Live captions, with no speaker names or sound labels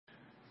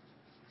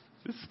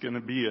This is going to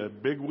be a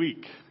big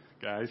week,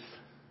 guys.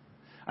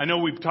 I know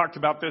we've talked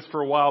about this for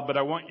a while, but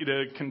I want you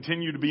to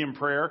continue to be in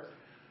prayer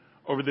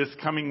over this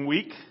coming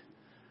week.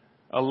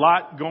 A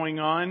lot going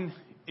on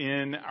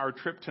in our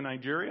trip to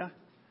Nigeria.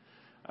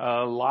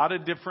 A lot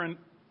of different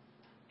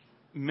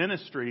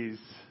ministries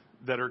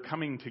that are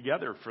coming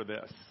together for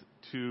this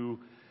to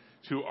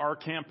our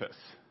campus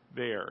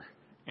there.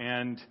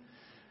 And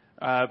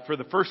for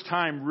the first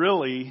time,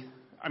 really,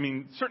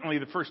 certainly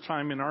the first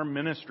time in our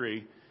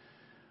ministry,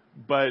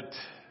 but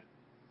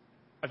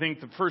I think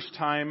the first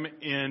time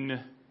in,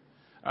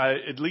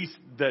 at least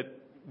that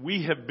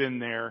we have been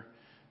there,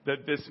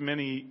 that this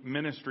many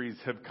ministries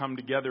have come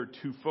together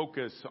to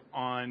focus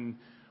on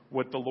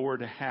what the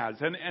Lord has.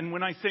 And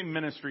when I say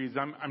ministries,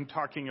 I'm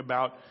talking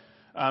about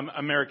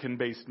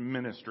American-based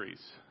ministries.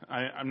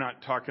 I'm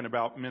not talking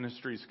about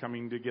ministries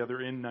coming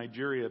together in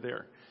Nigeria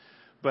there.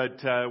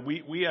 But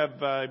we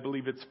have, I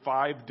believe it's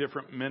 5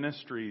 different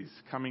ministries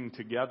coming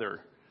together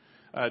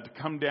to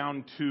come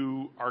down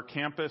to our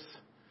campus,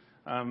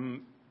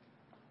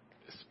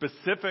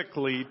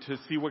 specifically to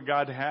see what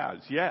God has.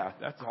 Yeah,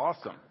 that's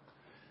awesome.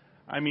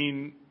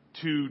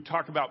 To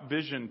talk about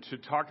vision, to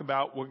talk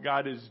about what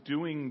God is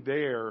doing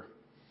there.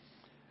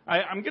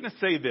 I'm going to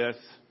say this,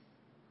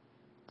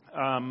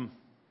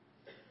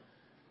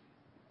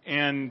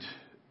 and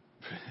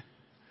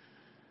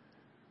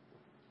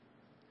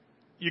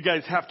you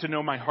guys have to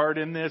know my heart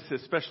in this,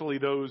 especially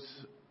those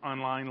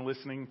online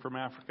listening from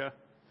Africa.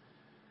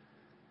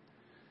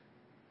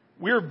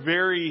 We're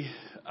very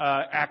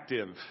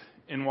active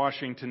in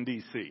Washington,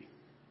 D.C.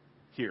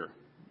 here.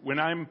 When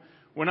I'm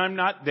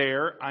not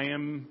there, I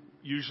am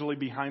usually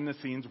behind the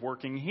scenes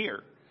working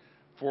here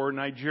for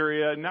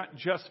Nigeria, not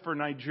just for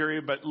Nigeria,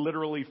 but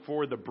literally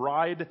for the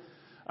bride,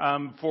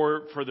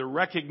 for the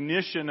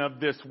recognition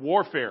of this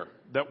warfare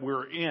that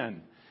we're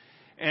in.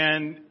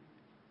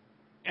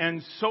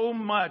 And so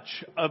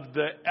much of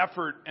the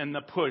effort and the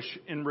push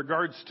in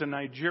regards to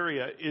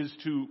Nigeria is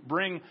to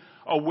bring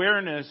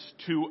awareness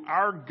to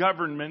our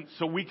government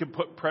so we can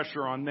put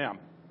pressure on them.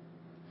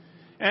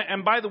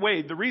 And by the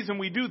way, the reason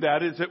we do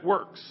that is it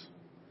works.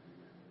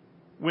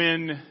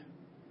 When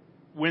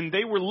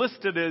they were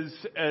listed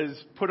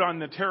as put on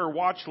the terror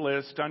watch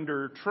list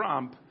under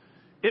Trump,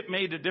 it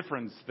made a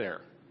difference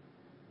there.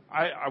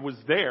 I was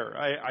there.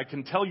 I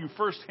can tell you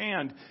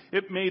firsthand,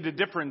 it made a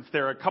difference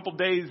there. A couple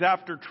days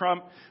after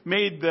Trump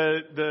made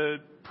the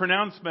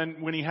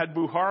pronouncement, when he had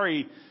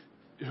Buhari,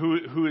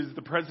 who is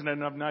the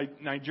president of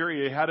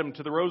Nigeria, he had him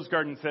to the Rose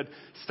Garden and said,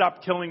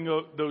 stop killing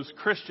those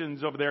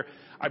Christians over there.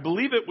 I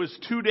believe it was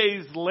 2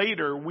 days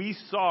later, we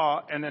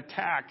saw an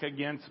attack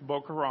against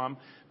Boko Haram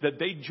that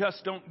they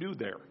just don't do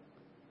there.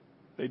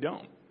 They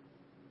don't.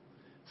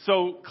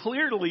 So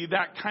clearly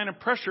that kind of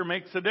pressure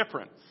makes a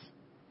difference.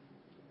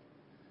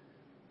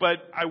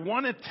 But I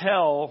want to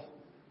tell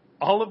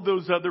all of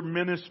those other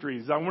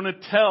ministries, I want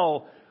to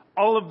tell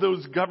all of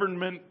those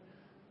government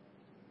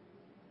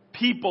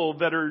people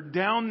that are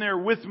down there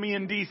with me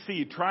in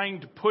D.C.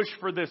 trying to push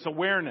for this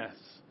awareness.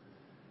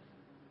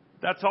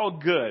 That's all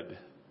good.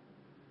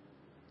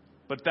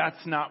 But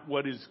that's not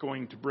what is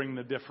going to bring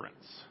the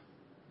difference.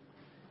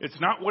 It's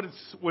not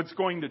what's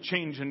going to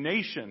change a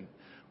nation.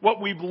 What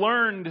we've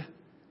learned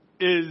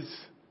is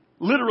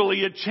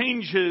literally it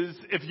changes.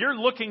 If you're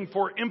looking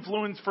for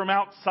influence from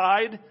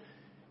outside,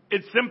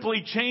 it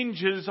simply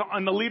changes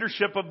on the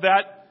leadership of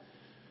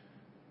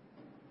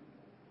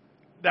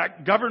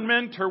that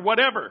government or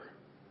whatever.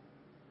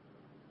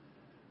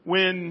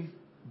 When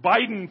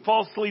Biden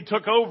falsely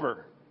took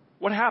over,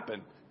 what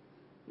happened?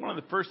 One of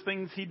the first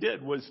things he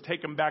did was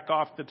take him back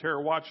off the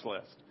terror watch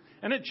list.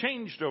 And it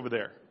changed over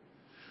there.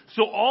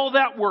 So all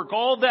that work,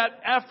 all that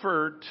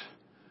effort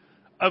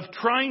of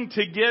trying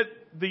to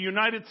get the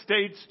United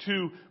States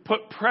to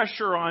put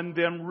pressure on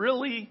them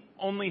really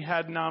only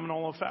had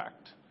nominal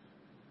effect.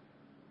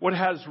 What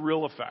has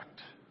real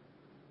effect?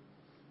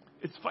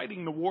 It's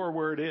fighting the war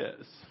where it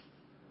is.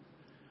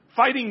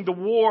 Fighting the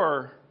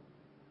war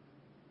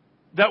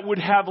that would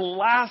have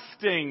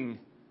lasting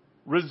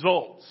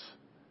results.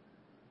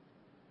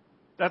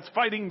 That's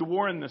fighting the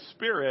war in the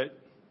spirit,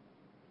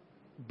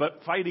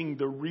 but fighting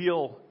the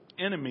real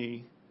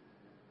enemy,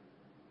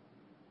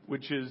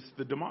 which is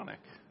the demonic.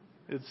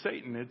 It's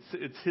Satan.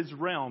 It's his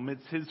realm.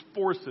 It's his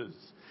forces.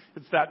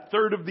 It's that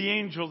third of the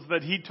angels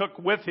that he took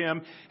with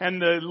him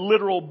and the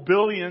literal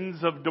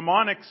billions of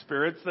demonic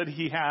spirits that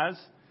he has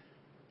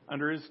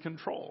under his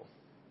control.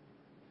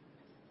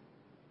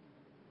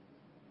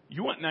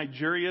 You want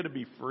Nigeria to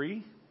be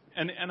free?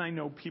 And I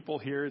know people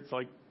here, it's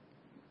like,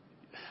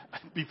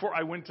 before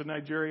I went to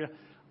Nigeria,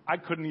 I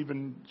couldn't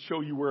even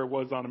show you where it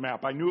was on a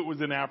map. I knew it was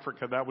in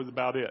Africa. That was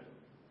about it.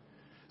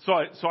 So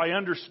I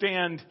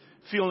understand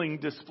feeling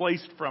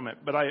displaced from it.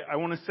 But I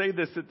want to say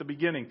this at the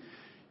beginning.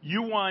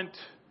 You want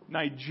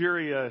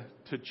Nigeria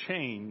to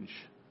change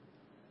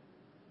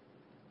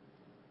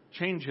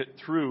it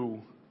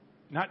through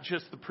not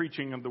just the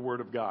preaching of the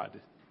Word of God.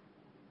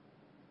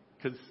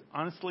 Because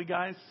honestly,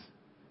 guys,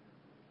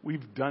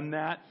 we've done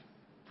that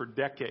for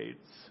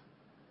decades,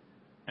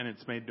 and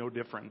it's made no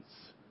difference.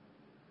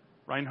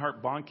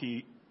 Reinhard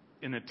Bonnke,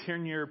 in a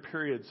 10-year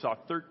period, saw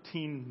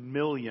 13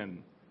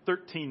 million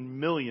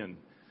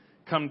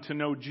come to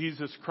know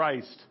Jesus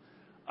Christ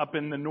up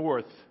in the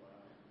north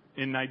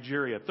in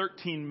Nigeria.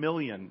 13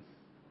 million.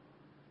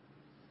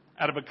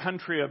 Out of a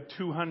country of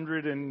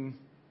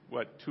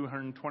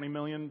 220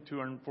 million,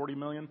 240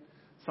 million,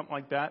 something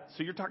like that.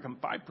 So you're talking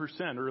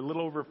 5% or a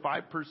little over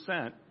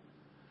 5%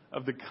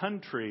 of the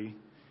country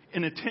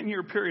in a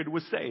 10-year period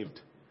was saved.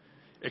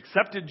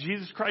 Accepted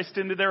Jesus Christ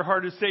into their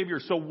heart as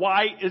Savior. So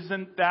why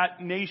isn't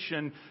that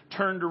nation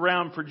turned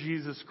around for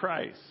Jesus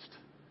Christ?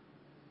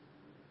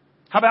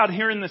 How about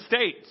here in the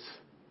States?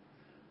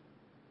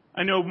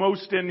 I know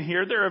most in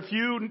here, there are a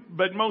few,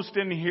 but most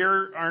in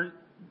here aren't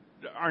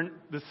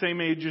the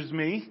same age as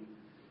me.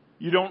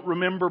 You don't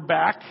remember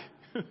back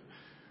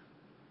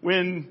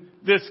when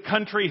this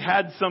country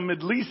had some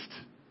at least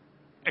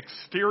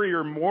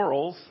exterior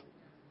morals.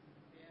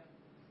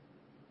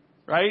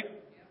 Right?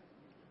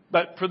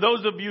 But for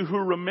those of you who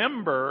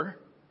remember,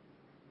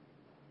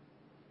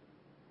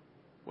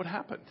 what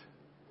happened?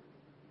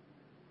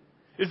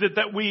 Is it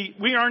that we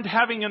aren't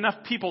having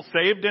enough people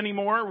saved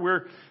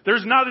anymore?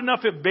 There's not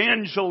enough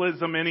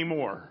evangelism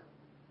anymore.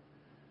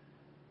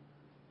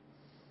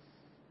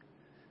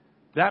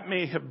 That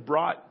may have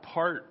brought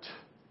part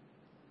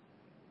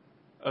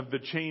of the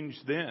change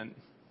then.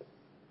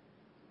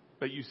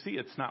 But you see,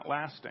 it's not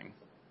lasting.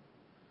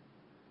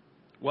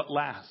 What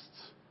lasts?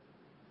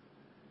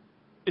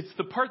 It's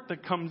the part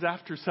that comes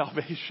after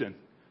salvation.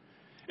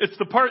 It's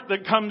the part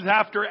that comes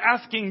after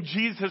asking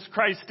Jesus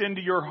Christ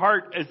into your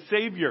heart as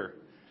Savior.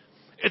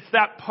 It's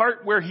that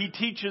part where He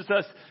teaches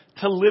us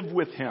to live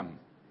with Him,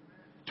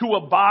 to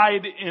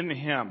abide in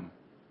Him,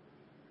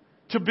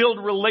 to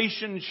build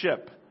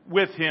relationship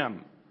with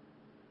Him.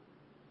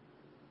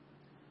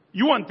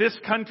 You want this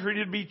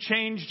country to be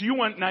changed? You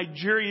want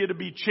Nigeria to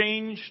be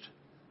changed?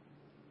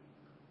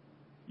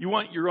 You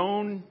want your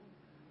own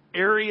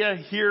area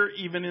here,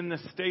 even in the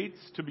States,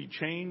 to be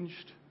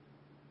changed?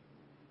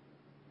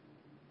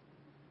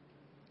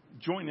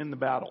 Join in the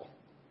battle.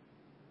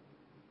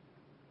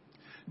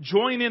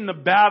 Join in the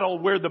battle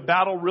where the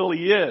battle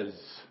really is.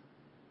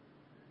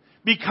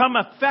 Become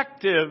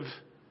effective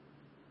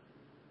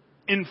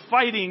in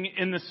fighting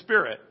in the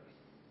Spirit.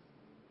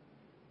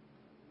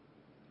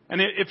 And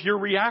if your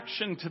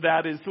reaction to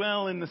that is,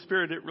 well, in the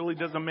Spirit it really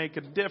doesn't make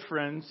a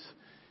difference.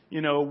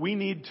 You know, we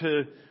need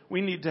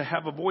to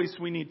have a voice.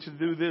 We need to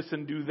do this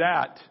and do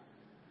that.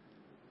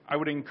 I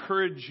would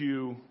encourage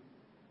you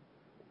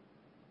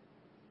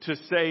to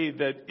say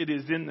that it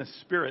is in the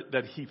Spirit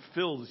that He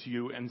fills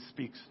you and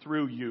speaks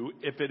through you.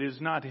 If it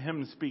is not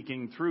Him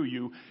speaking through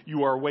you,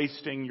 you are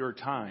wasting your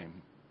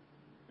time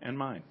and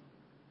mine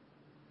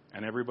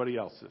and everybody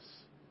else's.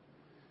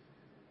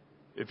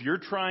 If you're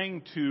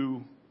trying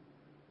to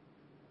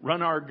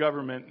run our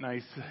government, and I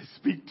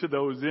speak to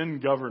those in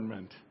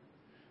government,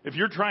 if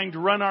you're trying to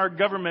run our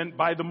government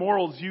by the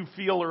morals you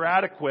feel are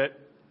adequate,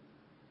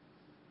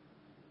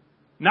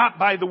 not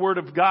by the Word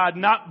of God,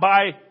 not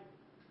by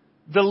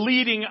the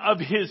leading of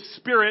His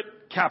Spirit,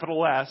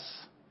 capital S,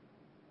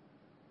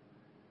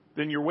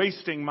 then you're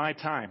wasting my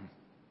time.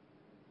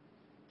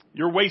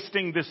 You're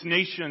wasting this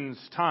nation's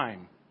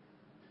time.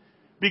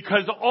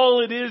 Because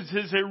all it is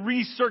a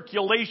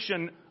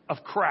recirculation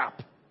of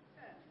crap.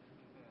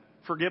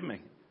 Forgive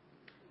me.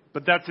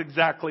 But that's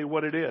exactly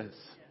what it is.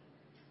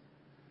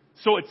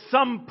 So at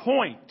some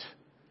point,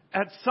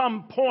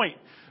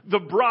 the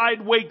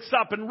bride wakes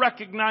up and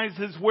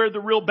recognizes where the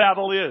real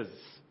battle is.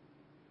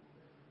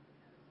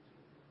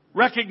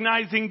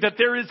 Recognizing that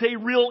there is a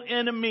real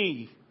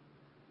enemy.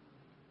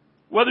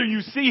 Whether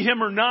you see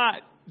him or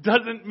not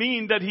doesn't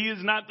mean that he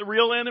is not the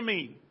real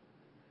enemy.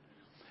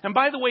 And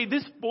by the way,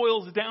 this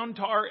boils down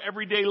to our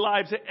everyday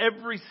lives.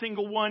 Every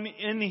single one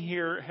in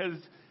here has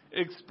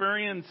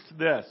experienced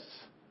this.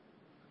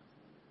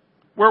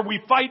 Where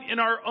we fight in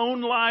our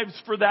own lives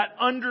for that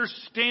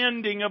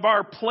understanding of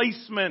our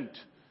placement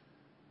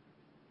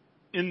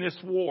in this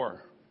war.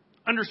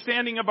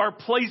 Understanding of our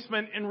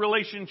placement in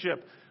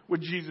relationship with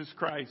Jesus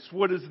Christ.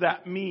 What does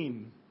that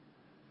mean?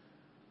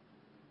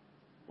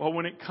 Well,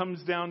 when it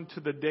comes down to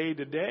the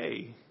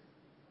day-to-day,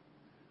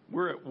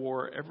 we're at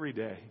war every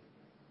day.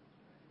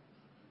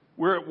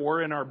 We're at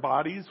war in our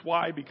bodies.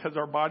 Why? Because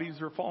our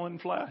bodies are fallen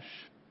flesh.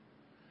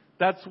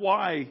 That's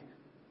why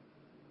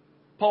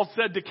Paul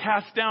said to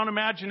cast down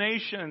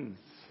imaginations.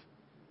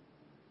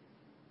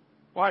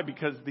 Why?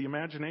 Because the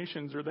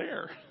imaginations are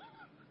there.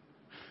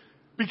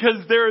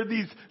 Because there are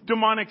these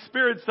demonic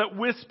spirits that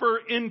whisper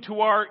into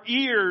our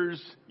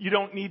ears, you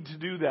don't need to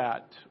do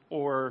that.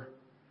 Or,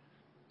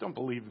 don't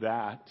believe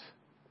that.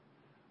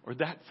 Or,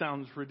 that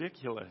sounds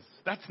ridiculous.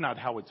 That's not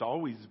how it's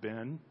always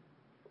been.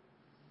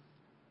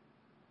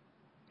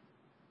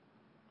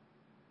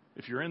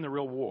 If you're in the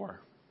real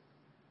war,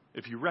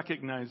 if you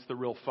recognize the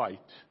real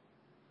fight,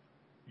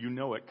 you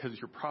know it because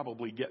you're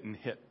probably getting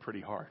hit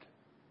pretty hard.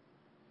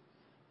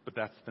 But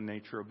that's the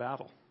nature of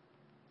battle.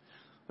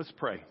 Let's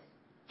pray.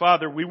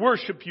 Father, we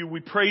worship you.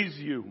 We praise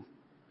you.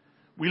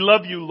 We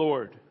love you,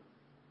 Lord.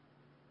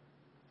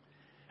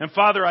 And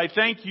Father, I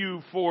thank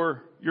you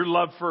for your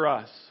love for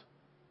us.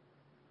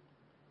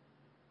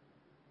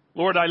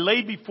 Lord, I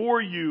lay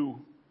before you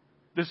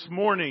this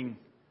morning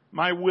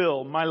my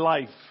will, my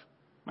life,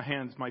 my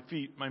hands, my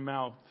feet, my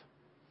mouth.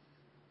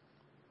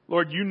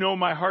 Lord, you know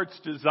my heart's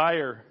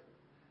desire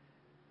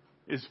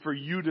is for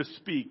you to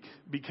speak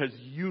because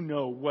you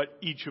know what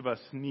each of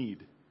us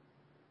need.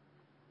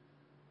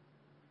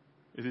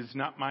 It is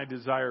not my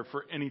desire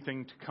for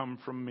anything to come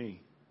from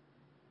me.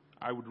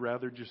 I would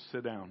rather just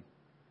sit down.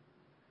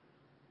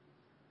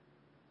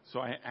 So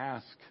I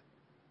ask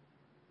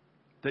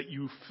that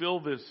you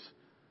fill this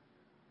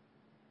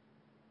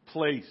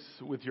place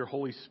with your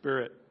Holy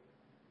Spirit.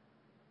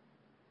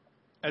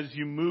 As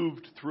you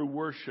moved through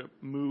worship,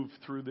 move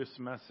through this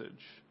message.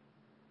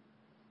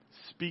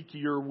 Speak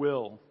your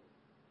will.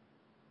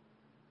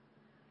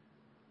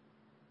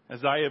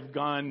 As I have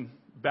gone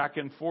back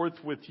and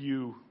forth with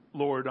you,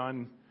 Lord,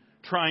 on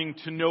trying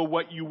to know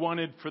what you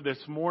wanted for this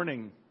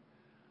morning,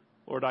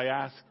 Lord, I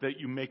ask that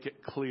you make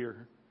it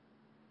clear.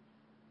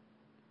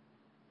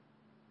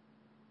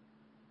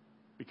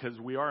 Because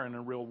we are in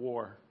a real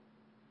war.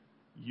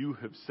 You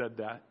have said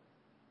that.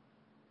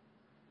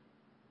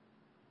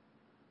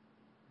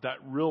 That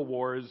real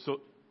war is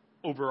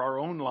over our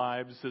own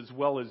lives as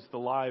well as the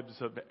lives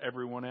of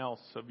everyone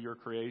else of your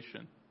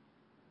creation.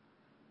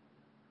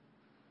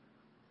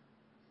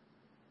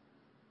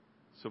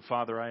 So,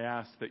 Father, I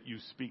ask that you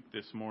speak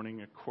this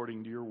morning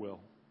according to your will.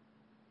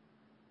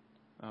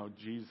 Oh,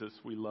 Jesus,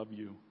 we love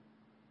you.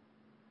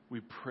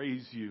 We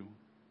praise you.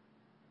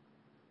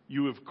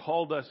 You have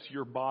called us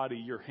your body,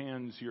 your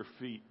hands, your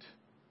feet.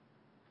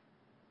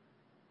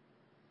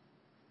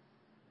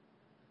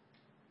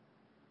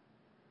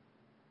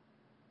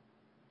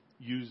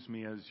 Use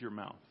me as your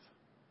mouth.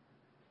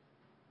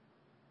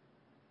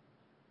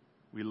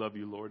 We love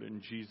you, Lord,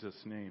 in Jesus'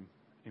 name.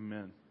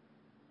 Amen.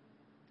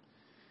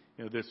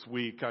 You know, this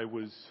week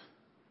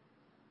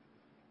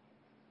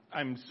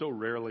I'm so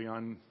rarely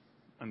on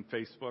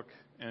Facebook,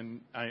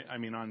 and I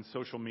mean on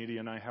social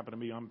media, and I happen to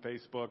be on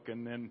Facebook,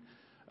 and then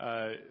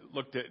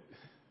looked at,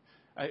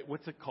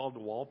 what's it called,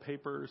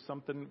 wallpaper or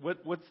something?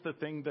 What's the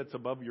thing that's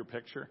above your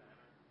picture?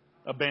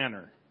 A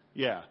banner.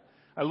 Yeah.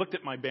 I looked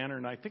at my banner,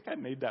 and I think I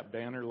made that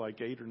banner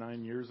like 8 or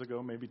 9 years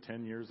ago, maybe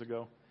 10 years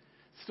ago.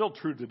 Still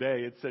true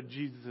today. It said,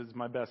 Jesus is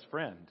my best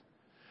friend.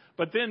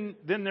 But then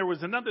there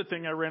was another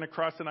thing I ran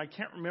across, and I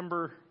can't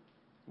remember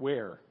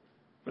where.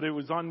 But it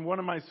was on one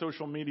of my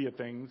social media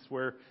things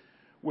where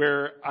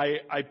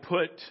I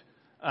put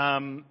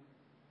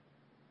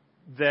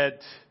that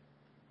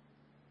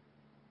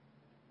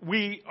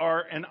we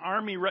are an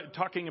army,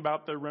 talking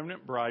about the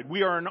remnant bride.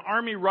 We are an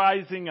army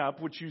rising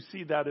up, which you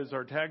see that as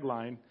our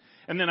tagline.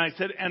 And then I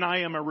said, and I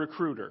am a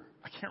recruiter.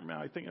 I can't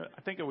remember.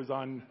 I think it was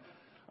on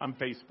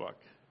Facebook.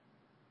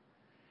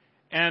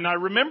 And I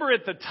remember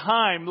at the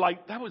time,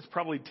 like that was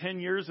probably 10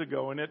 years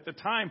ago. And at the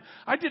time,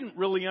 I didn't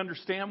really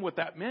understand what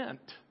that meant.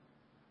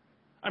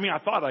 I mean, I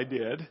thought I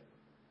did.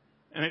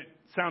 And it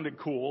sounded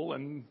cool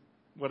and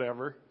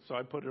whatever. So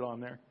I put it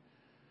on there.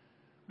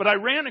 But I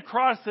ran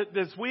across it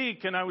this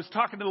week and I was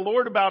talking to the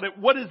Lord about it.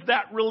 What does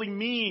that really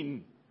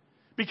mean?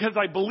 Because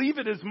I believe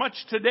it as much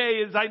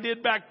today as I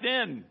did back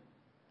then.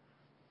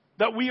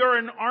 That we are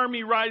an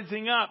army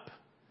rising up.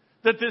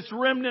 That this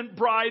remnant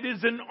bride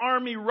is an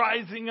army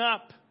rising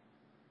up.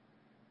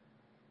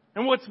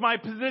 And what's my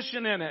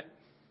position in it?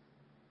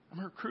 I'm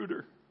a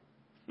recruiter.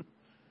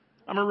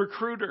 I'm a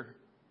recruiter.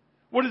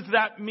 What does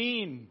that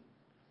mean?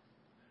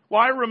 Well,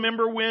 I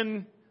remember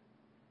when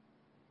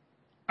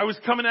I was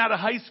coming out of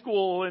high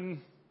school and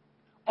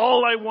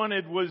all I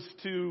wanted was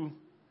to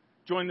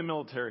join the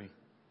military.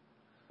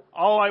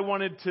 All I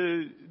wanted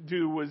to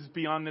do was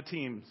be on the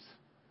teams.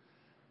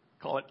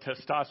 Call it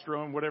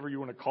testosterone, whatever you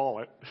want to call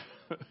it.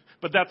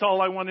 But that's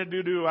all I wanted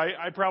to do.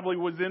 I probably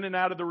was in and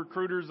out of the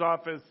recruiter's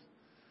office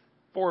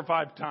 4 or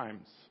 5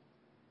 times,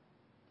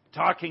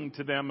 talking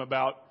to them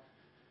about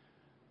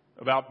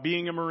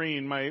being a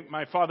Marine.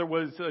 My father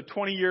was a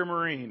 20-year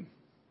Marine.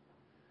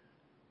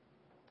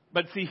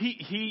 But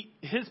see,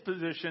 his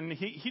position,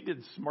 he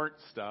did smart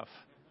stuff.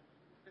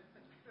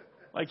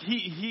 Like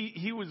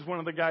he was one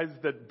of the guys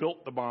that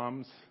built the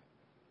bombs.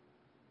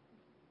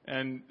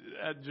 And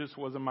that just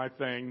wasn't my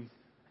thing.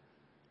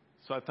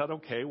 So I thought,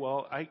 okay,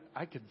 well,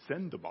 I could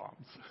send the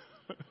bombs.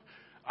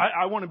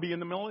 I want to be in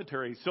the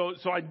military. So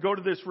I'd go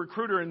to this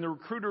recruiter, and the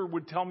recruiter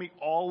would tell me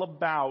all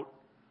about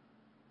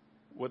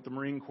what the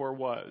Marine Corps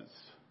was.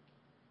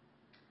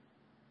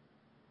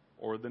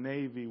 Or the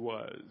Navy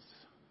was.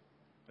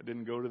 I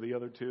didn't go to the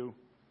other two.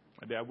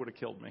 My dad would have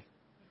killed me.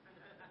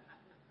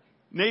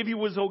 Navy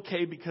was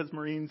okay because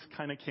Marines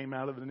kind of came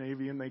out of the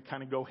Navy, and they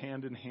kind of go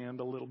hand in hand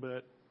a little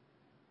bit.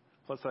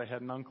 Plus, I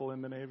had an uncle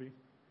in the Navy.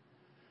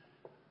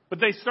 But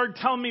they started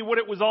telling me what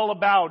it was all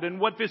about and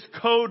what this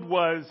code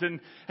was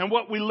and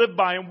what we live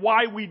by and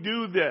why we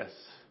do this.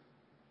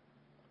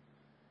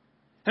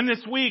 And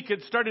this week,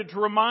 it started to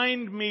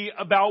remind me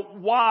about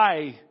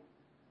why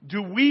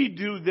do we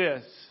do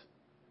this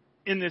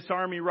in this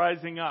army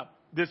rising up,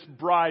 this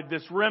bride,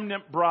 this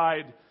remnant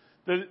bride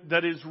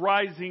that is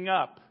rising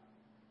up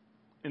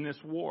in this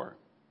war.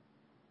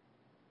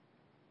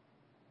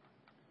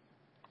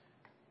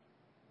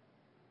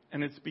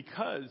 And it's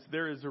because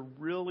there is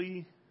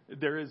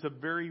a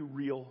very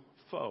real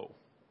foe.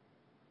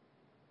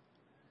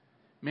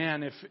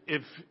 Man,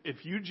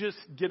 if you just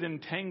get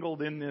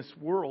entangled in this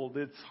world,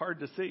 it's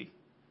hard to see.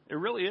 It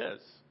really is.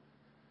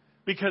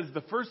 Because the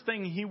first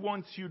thing he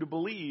wants you to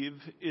believe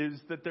is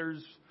that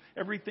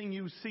everything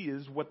you see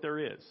is what there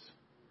is.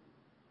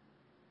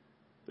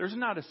 There's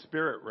not a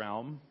spirit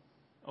realm.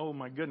 Oh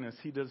my goodness,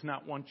 he does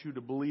not want you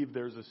to believe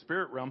there's a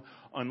spirit realm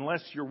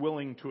unless you're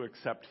willing to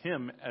accept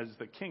him as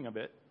the king of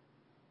it.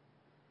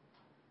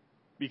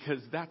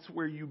 Because that's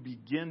where you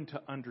begin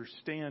to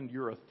understand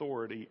your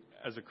authority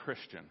as a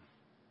Christian.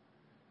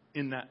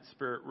 In that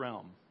spirit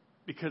realm.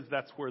 Because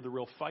that's where the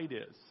real fight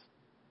is.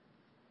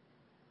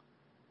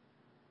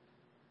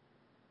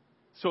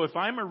 So if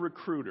I'm a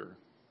recruiter,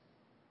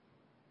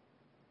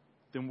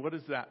 then what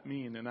does that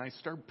mean? And I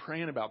started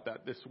praying about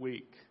that this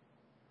week.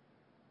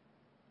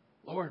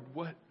 Lord,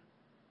 what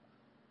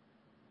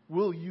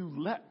will you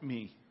let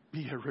me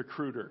be a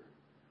recruiter?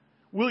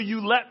 Will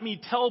you let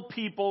me tell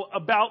people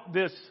about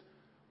this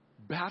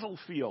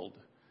battlefield?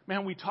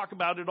 Man, we talk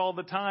about it all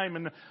the time,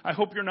 and I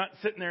hope you're not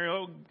sitting there,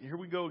 oh, here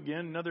we go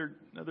again,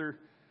 another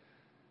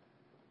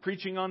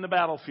preaching on the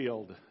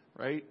battlefield,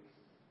 right?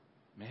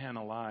 Man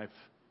alive.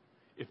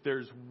 If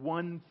there's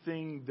one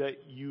thing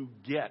that you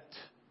get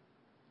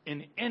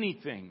in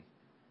anything,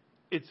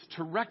 it's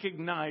to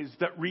recognize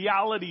that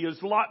reality is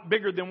a lot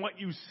bigger than what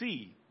you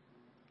see.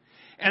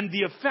 And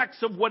the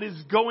effects of what is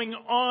going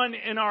on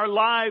in our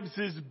lives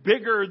is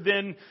bigger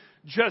than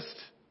just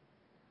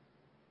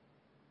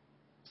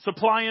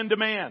supply and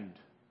demand.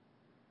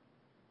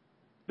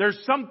 There's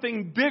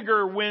something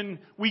bigger when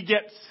we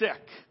get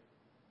sick.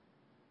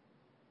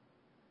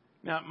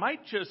 Now, it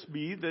might just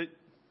be that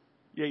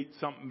you ate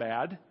something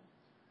bad.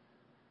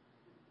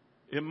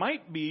 It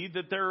might be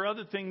that there are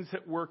other things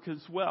at work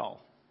as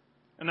well.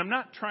 And I'm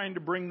not trying to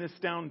bring this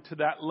down to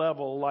that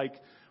level like,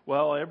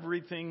 well,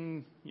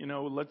 everything,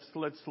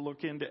 let's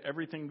look into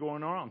everything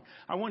going on.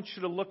 I want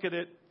you to look at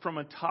it from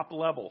a top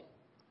level.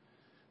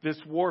 This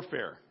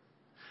warfare.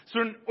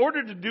 So in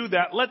order to do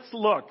that, let's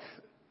look.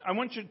 I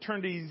want you to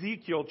turn to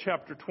Ezekiel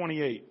chapter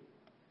 28.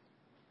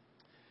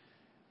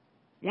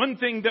 One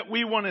thing that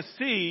we want to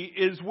see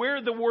is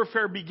where the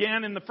warfare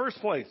began in the first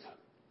place.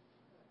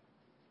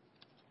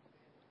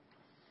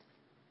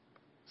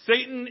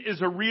 Satan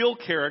is a real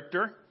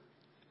character.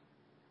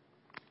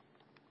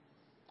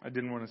 I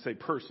didn't want to say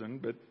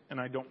person, and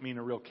I don't mean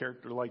a real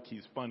character like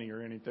he's funny or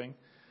anything.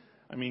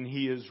 I mean,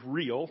 he is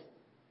real.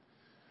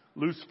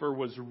 Lucifer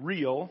was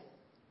real.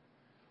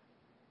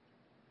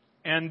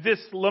 And this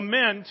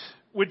lament,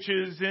 which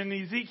is in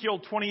Ezekiel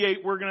 28,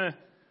 we're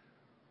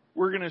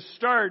going to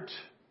start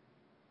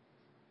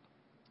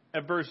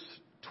at verse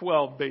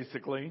 12,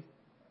 basically,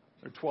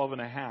 or 12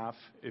 and a half,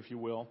 if you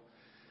will.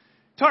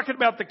 Talking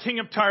about the king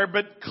of Tyre,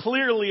 but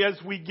clearly as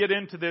we get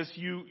into this,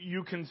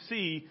 you can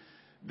see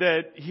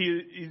that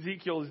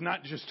Ezekiel is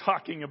not just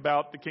talking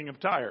about the king of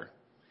Tyre.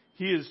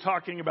 He is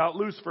talking about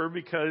Lucifer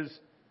because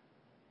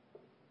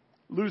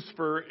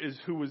Lucifer is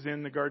who was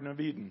in the Garden of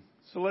Eden.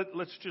 So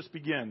let's just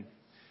begin.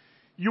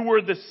 You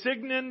were the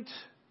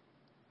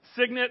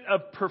signet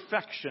of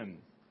perfection.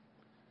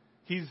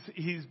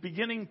 He's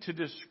beginning to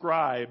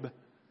describe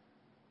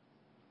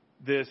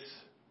this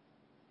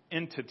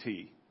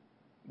entity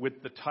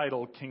with the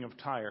title King of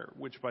Tyre,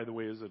 which, by the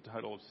way, is a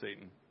title of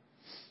Satan.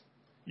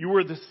 You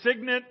were the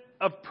signet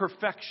of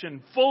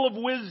perfection, full of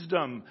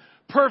wisdom,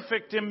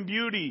 perfect in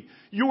beauty.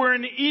 You were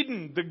in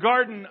Eden, the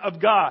garden of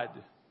God.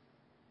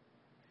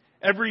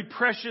 Every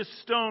precious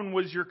stone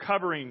was your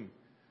covering: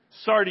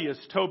 sardius,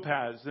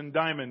 topaz, and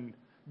diamond,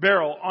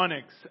 beryl,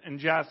 onyx, and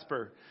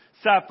jasper,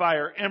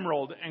 sapphire,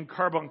 emerald, and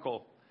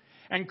carbuncle.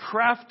 And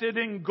crafted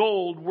in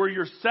gold were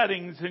your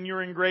settings and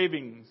your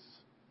engravings.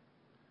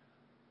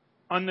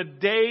 On the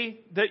day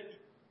that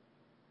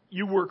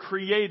you were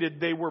created,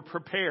 they were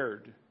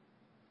prepared.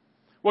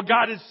 What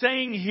God is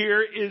saying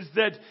here is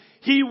that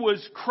he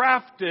was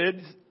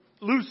crafted,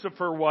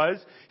 Lucifer was,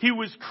 he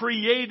was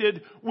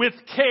created with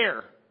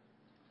care.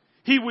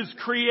 He was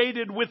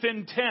created with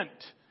intent.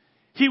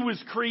 He was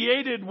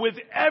created with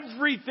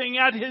everything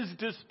at his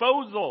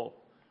disposal.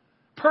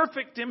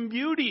 Perfect in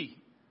beauty.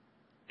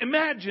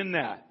 Imagine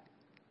that.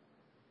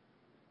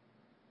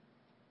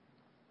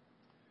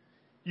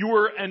 You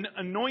were an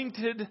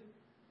anointed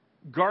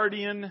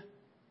guardian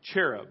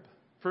cherub.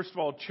 First of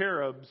all,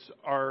 cherubs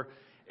are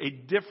a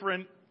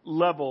different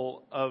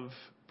level of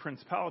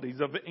principalities,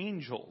 of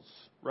angels,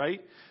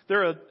 right?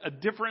 They're a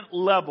different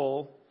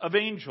level of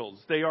angels.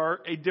 They are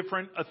a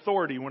different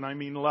authority when I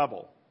mean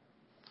level.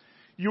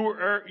 You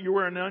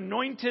were an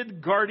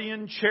anointed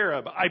guardian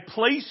cherub. I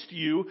placed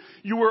you.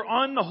 You were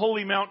on the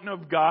holy mountain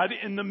of God.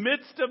 In the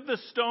midst of the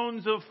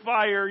stones of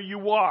fire you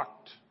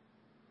walked.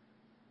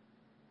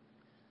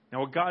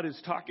 Now, what God is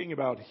talking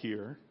about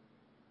here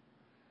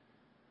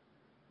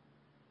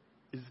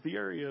is the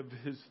area of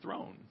his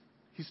throne.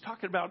 He's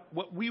talking about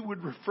what we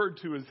would refer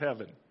to as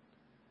heaven.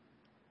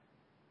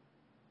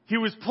 He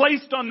was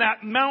placed on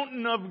that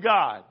mountain of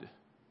God.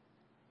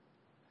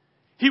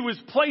 He was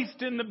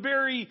placed in the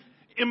very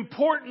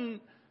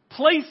important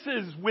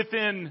places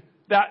within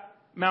that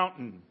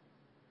mountain,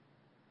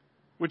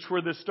 which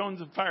were the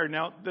stones of fire.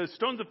 Now, the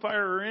stones of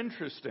fire are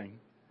interesting.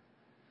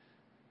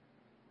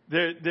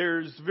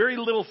 There's very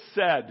little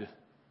said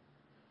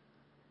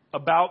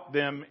about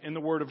them in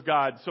the Word of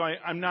God, so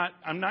I'm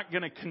not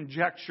going to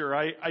conjecture.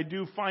 I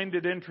do find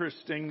it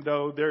interesting,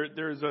 though.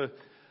 There's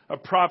a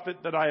prophet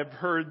that I have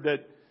heard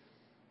that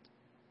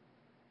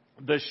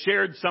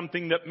shared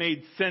something that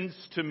made sense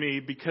to me,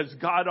 because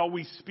God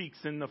always speaks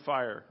in the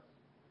fire.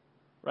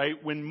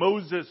 Right? When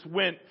Moses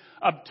went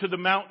up to the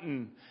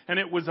mountain and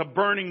it was a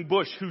burning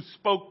bush who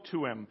spoke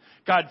to him,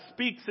 God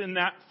speaks in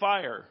that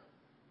fire.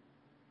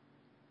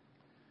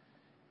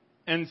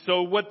 And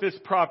so what this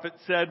prophet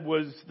said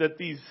was that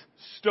these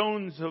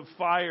stones of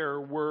fire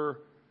were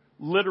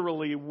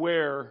literally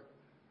where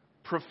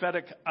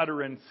prophetic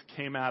utterance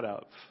came out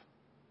of.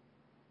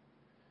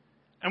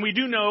 And we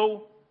do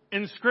know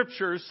in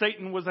Scripture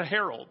Satan was a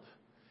herald.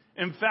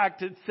 In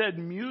fact, it said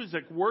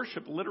music,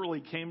 worship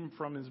literally came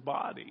from his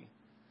body.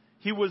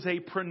 He was a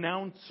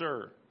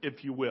pronouncer,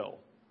 if you will.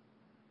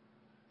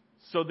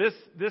 So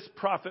this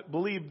prophet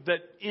believed that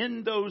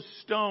in those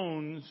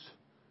stones,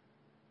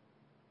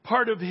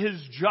 part of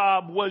his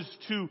job was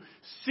to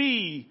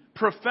see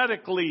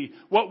prophetically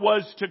what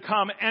was to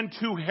come and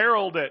to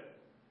herald it.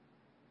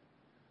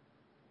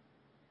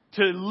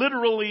 To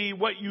literally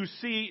what you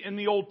see in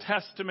the Old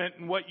Testament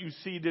and what you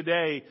see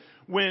today,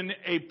 when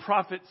a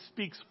prophet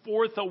speaks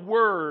forth a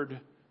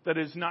word that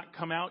has not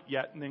come out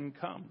yet and then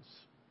comes.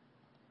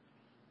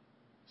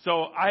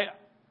 So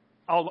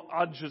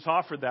I'll just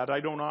offer that.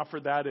 I don't offer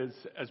that as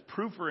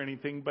proof or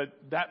anything, but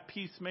that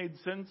piece made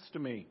sense to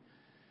me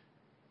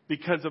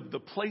because of the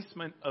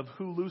placement of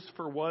who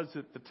Lucifer was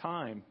at the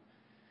time.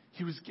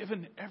 He was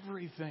given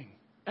everything.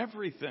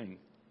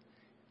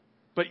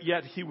 But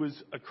yet he was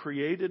a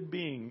created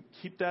being.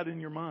 Keep that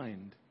in your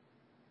mind.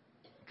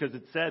 Because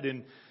it said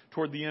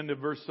toward the end of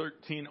verse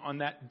 13, on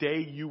that day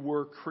you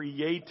were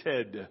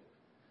created.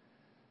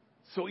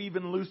 So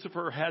even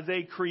Lucifer has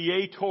a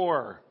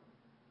creator.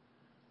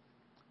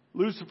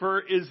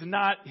 Lucifer is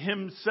not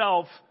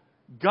himself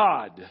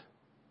God.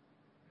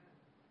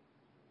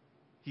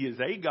 He is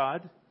a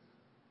God.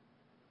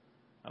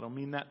 I don't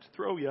mean that to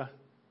throw you.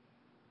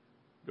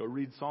 Go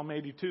read Psalm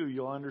 82,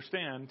 you'll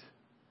understand.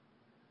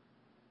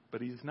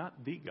 But he's not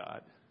the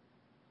God.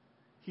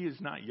 He is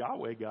not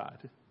Yahweh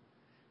God.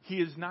 He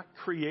is not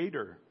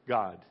Creator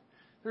God.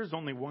 There's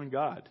only one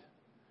God.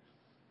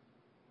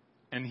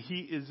 And He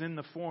is in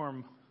the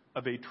form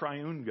of a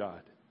triune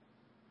God.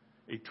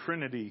 A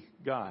Trinity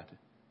God.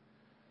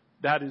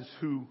 That is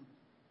who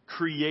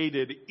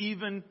created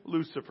even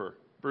Lucifer.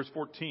 Verse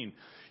 14.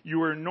 You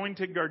were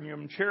anointed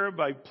guardian cherub.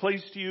 I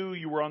placed you.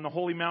 You were on the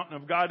holy mountain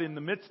of God. In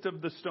the midst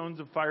of the stones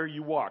of fire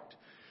you walked.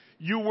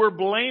 You were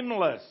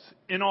blameless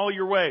in all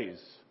your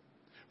ways.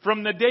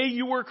 From the day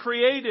you were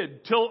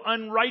created till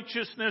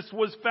unrighteousness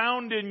was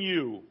found in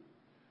you.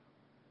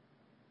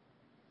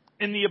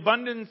 In the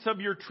abundance of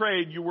your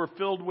trade you were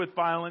filled with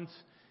violence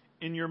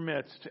in your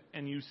midst,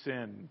 and you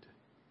sinned.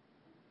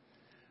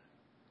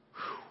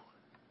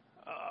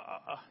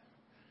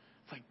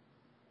 It's like,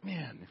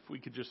 man, if we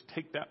could just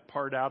take that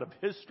part out of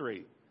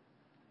history.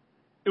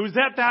 It was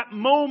at that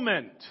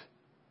moment.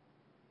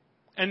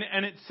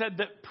 And it said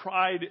that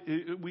pride,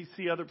 we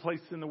see other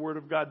places in the Word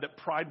of God that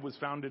pride was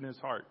found in his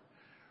heart.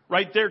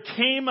 Right? There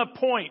came a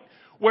point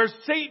where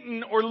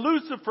Satan or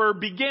Lucifer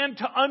began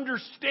to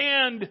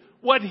understand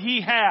what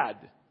he had.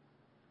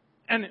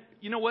 And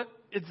you know what?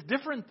 It's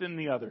different than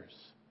the others.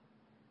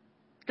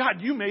 God,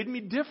 you made me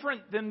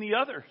different than the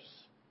others.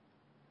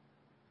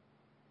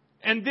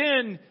 And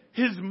then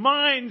his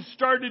mind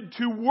started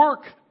to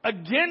work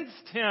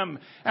against him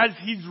as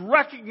he's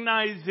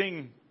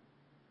recognizing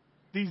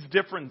these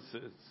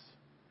differences.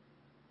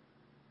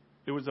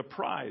 It was a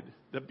pride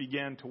that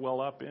began to well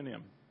up in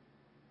him.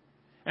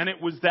 And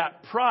it was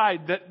that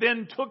pride that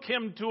then took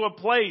him to a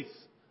place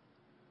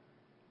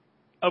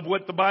of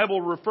what the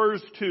Bible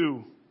refers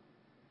to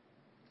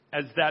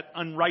as that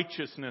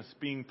unrighteousness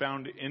being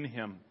found in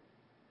him.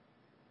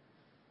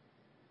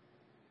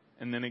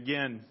 And then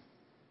again,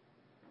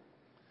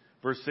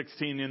 verse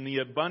 16, in the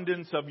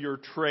abundance of your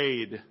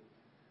trade.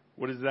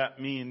 What does that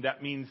mean?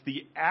 That means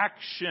the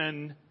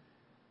action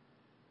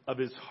of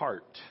his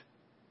heart.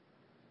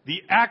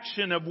 The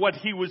action of what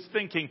he was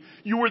thinking.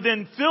 You were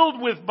then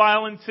filled with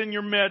violence in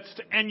your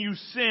midst, and you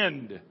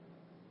sinned.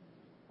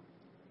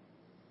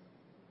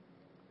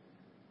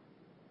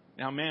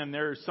 Now, man,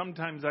 there are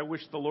sometimes I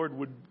wish the Lord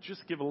would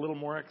just give a little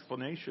more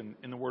explanation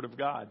in the Word of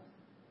God.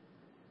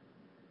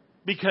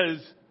 Because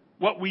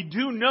what we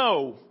do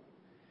know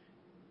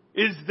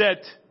is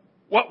that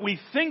what we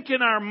think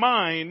in our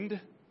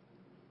mind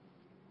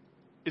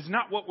is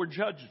not what we're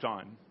judged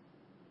on.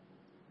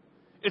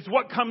 It's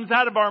what comes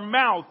out of our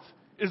mouth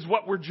is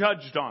what we're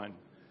judged on.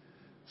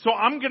 So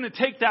I'm going to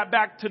take that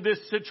back to this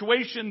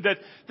situation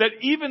that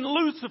even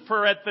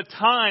Lucifer at the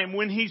time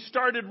when he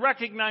started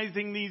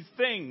recognizing these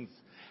things,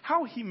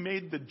 how he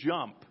made the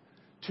jump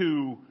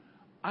to,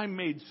 I'm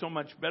made so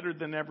much better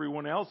than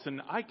everyone else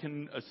and I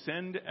can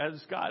ascend as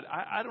God.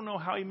 I don't know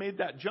how he made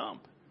that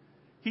jump.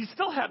 He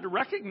still had to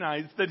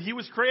recognize that he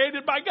was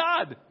created by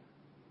God.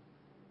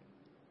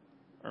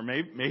 Or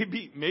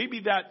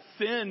maybe that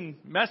sin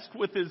messed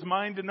with his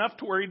mind enough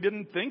to where he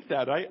didn't think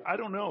that. I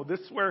don't know. This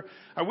is where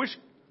I wish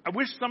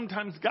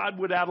sometimes God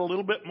would add a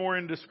little bit more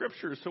into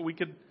Scripture so we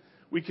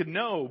could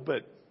know.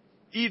 But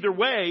either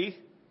way,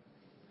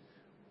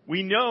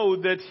 we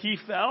know that he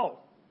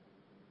fell.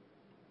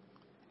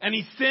 And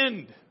he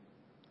sinned.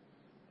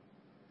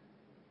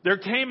 There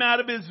came out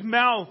of his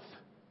mouth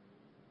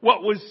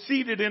what was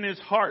seated in his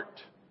heart.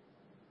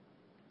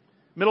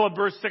 Middle of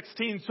verse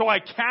 16. So I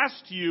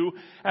cast you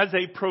as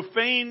a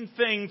profane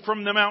thing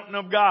from the mountain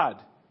of God.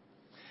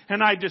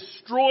 And I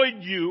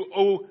destroyed you,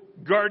 O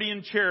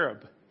guardian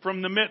cherub,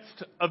 from the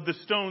midst of the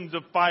stones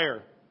of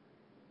fire.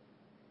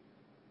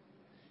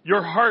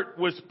 Your heart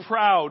was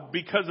proud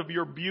because of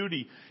your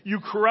beauty. You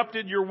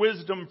corrupted your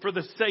wisdom for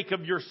the sake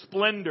of your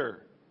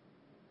splendor.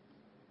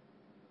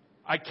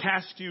 I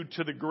cast you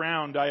to the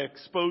ground. I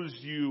exposed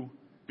you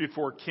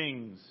before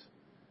kings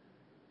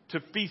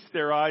to feast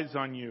their eyes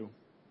on you.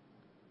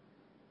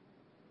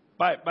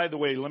 By the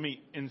way, let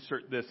me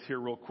insert this here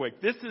real quick.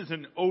 This is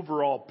an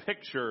overall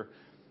picture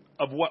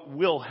of what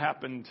will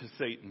happen to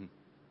Satan.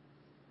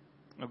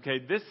 Okay,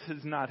 this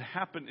has not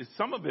happened.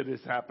 Some of it has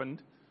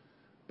happened,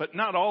 but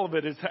not all of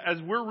it is. As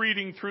we're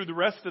reading through the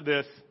rest of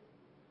this,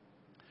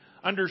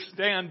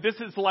 understand this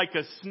is like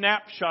a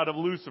snapshot of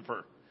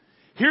Lucifer.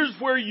 Here's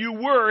where you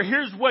were.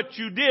 Here's what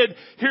you did.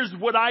 Here's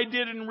what I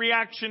did in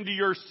reaction to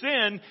your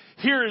sin.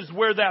 Here's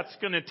where that's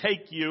going to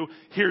take you.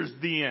 Here's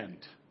the end.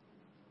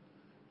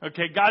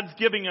 Okay, God's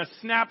giving a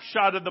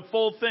snapshot of the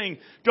full thing.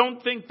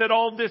 Don't think that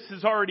all this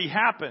has already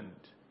happened.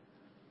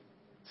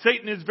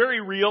 Satan is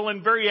very real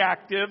and very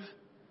active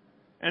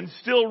and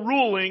still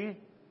ruling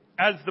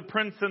as the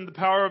prince and the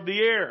power of the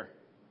air.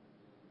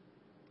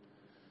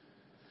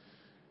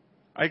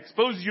 I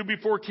expose you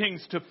before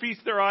kings to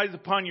feast their eyes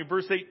upon you.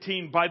 Verse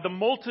 18, by the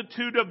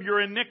multitude of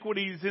your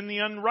iniquities in the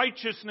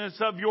unrighteousness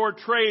of your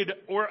trade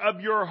or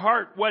of your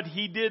heart, what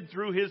he did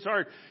through his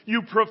heart,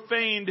 you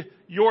profaned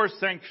your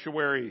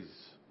sanctuaries.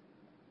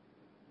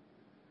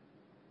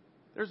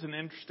 There's an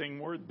interesting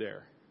word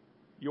there.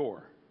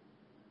 Your.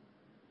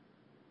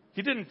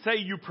 He didn't say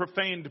you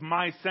profaned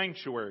my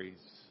sanctuaries,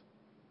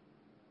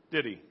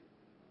 did he?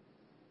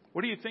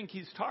 What do you think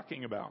he's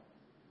talking about?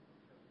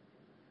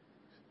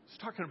 He's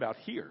talking about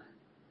here.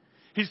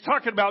 He's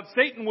talking about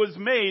Satan was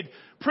made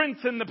prince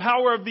in the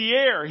power of the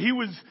air. He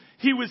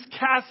was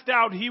cast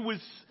out. He was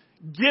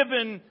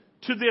given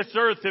to this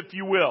earth, if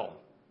you will.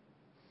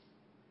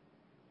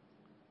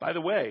 By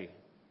the way,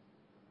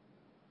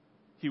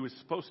 he was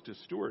supposed to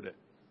steward it.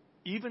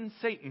 Even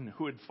Satan,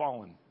 who had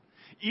fallen.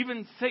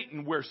 Even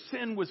Satan, where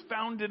sin was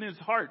found in his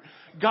heart.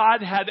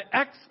 God had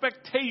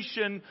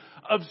expectation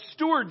of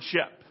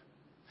stewardship.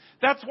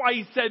 That's why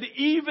he said,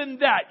 even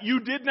that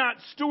you did not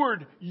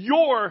steward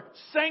your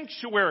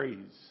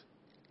sanctuaries.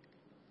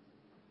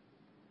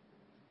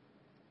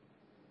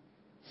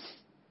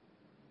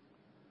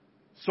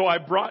 So I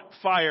brought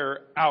fire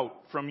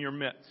out from your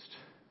midst.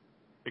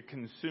 It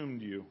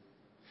consumed you.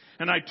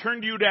 And I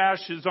turned you to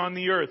ashes on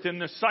the earth in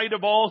the sight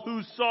of all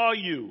who saw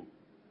you.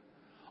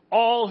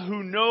 All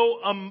who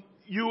know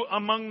you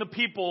among the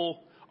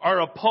people are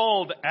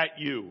appalled at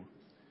you.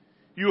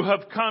 You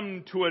have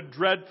come to a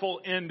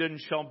dreadful end and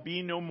shall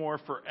be no more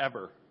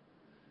forever.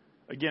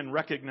 Again,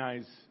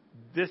 recognize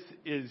this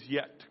is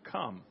yet to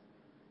come.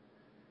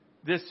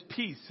 This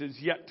peace is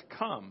yet to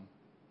come.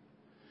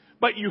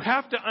 But you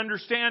have to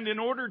understand, in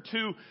order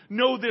to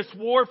know this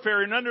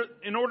warfare,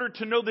 in order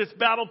to know this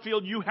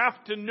battlefield, you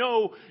have to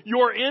know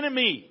your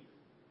enemy.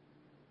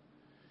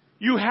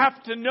 You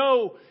have to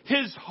know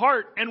his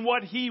heart and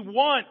what he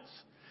wants.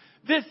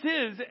 This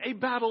is a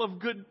battle of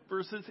good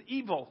versus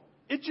evil.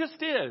 It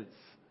just is.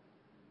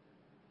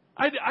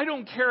 I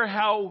don't care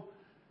how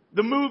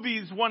the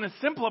movies want to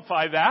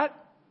simplify that.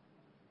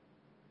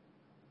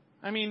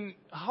 I mean,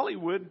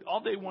 Hollywood,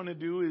 all they want to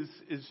do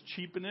is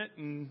cheapen it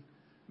and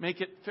make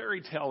it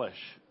fairy tale-ish.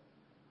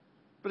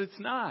 But it's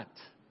not.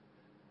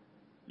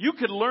 You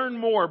could learn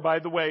more, by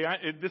the way.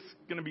 This is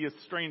going to be a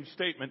strange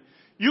statement.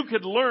 You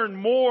could learn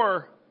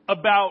more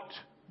about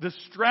the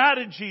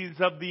strategies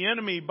of the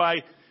enemy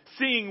by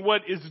seeing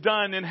what is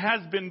done and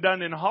has been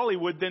done in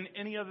Hollywood than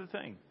any other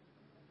thing.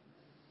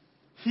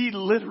 He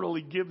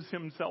literally gives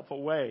himself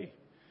away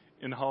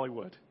in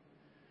Hollywood.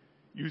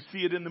 You see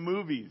it in the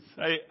movies.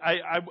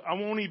 I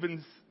won't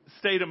even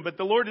state them, but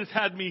the Lord has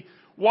had me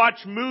watch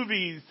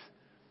movies,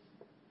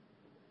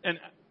 and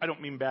I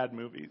don't mean bad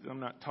movies. I'm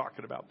not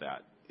talking about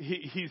that.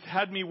 He's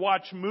had me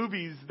watch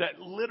movies that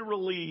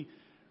literally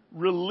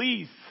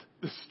release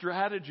the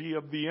strategy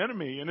of the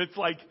enemy, and it's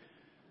like,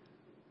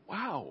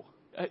 wow,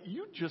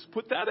 you just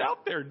put that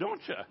out there,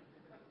 don't you?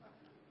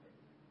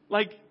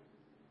 Like,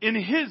 in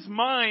his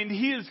mind,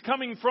 he is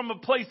coming from a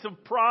place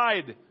of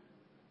pride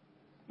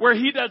where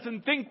he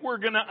doesn't think we're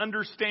going to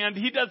understand.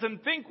 He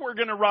doesn't think we're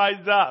going to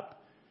rise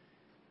up.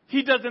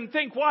 He doesn't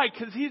think. Why?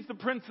 Because he's the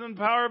prince and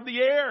power of the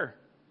air.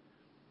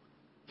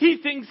 He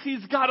thinks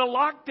he's got a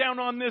lockdown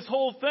on this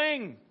whole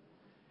thing.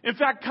 In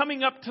fact,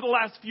 coming up to the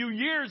last few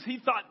years, he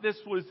thought this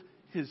was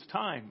his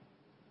time.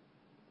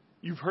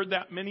 You've heard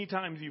that many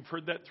times. You've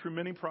heard that through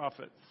many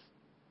prophets.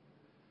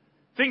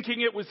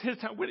 Thinking it was his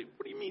time. What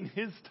do you mean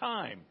his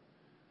time?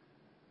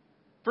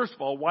 First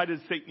of all, why does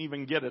Satan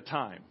even get a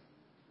time?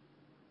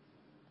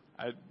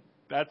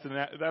 That's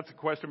a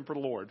question for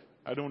the Lord.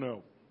 I don't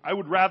know. I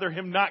would rather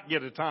him not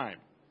get a time.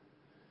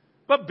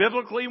 But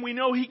biblically, we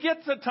know he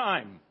gets a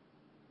time.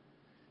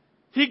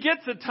 He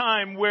gets a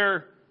time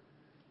where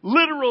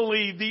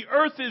literally the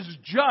earth is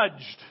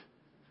judged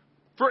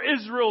for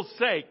Israel's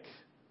sake.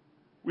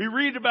 We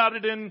read about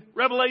it in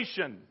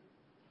Revelation.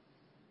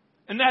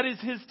 And that is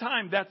his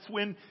time. That's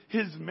when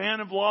his man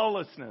of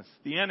lawlessness,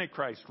 the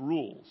Antichrist,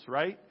 rules,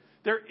 right?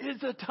 There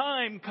is a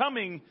time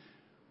coming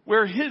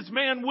where his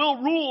man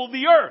will rule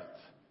the earth.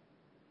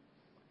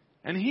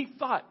 And he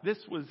thought this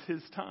was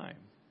his time.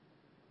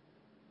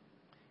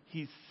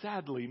 He's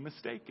sadly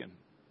mistaken.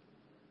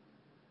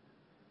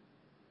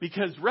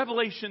 Because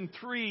Revelation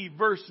 3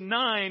 verse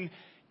 9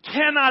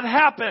 cannot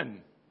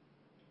happen.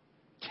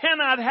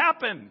 Cannot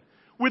happen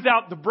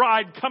without the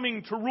bride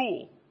coming to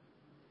rule.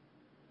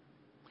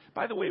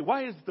 By the way,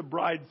 why is the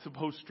bride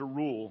supposed to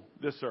rule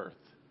this earth?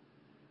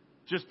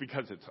 Just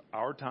because it's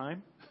our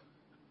time?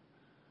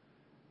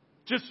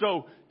 Just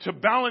so to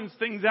balance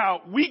things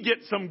out, we get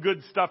some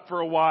good stuff for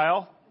a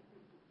while.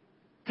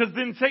 Because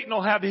then Satan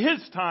will have his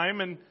time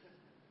and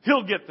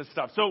he'll get the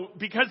stuff. So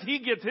because he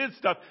gets his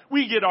stuff,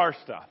 we get our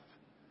stuff.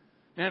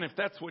 Man, if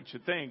that's what you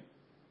think,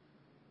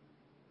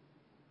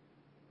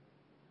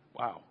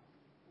 wow.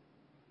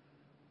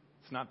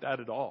 It's not that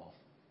at all.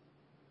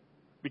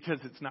 Because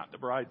it's not the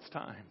bride's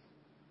time.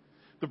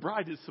 The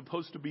bride is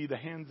supposed to be the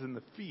hands and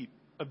the feet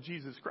of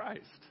Jesus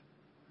Christ.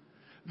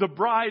 The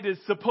bride is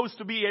supposed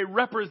to be a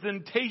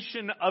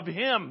representation of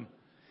Him.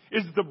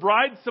 Is the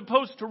bride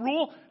supposed to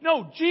rule?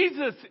 No,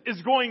 Jesus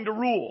is going to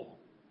rule.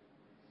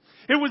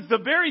 It was the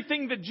very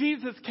thing that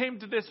Jesus came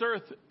to this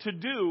earth to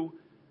do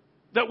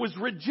that was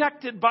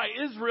rejected by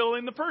Israel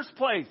in the first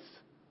place.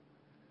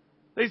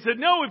 They said,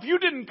 no, if you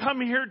didn't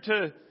come here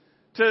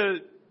to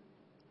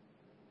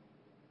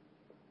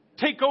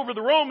take over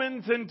the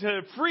Romans and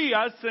to free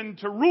us and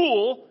to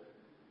rule,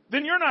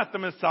 then you're not the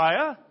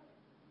Messiah.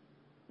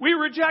 We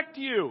reject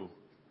you.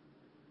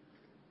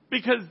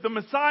 Because the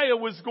Messiah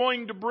was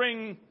going to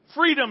bring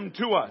freedom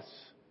to us.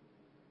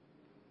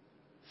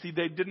 See,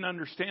 they didn't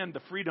understand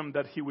the freedom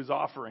that He was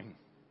offering.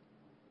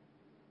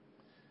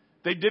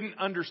 They didn't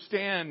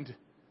understand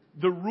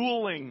the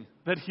ruling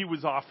that He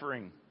was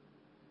offering.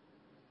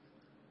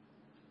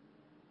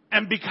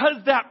 And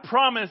because that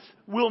promise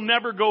will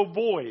never go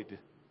void,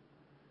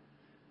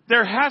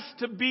 there has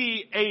to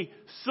be a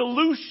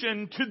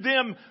solution to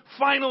them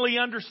finally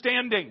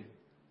understanding.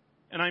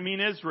 And I mean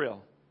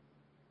Israel.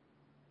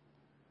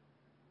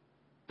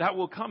 That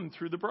will come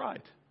through the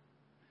bride.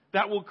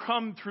 That will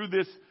come through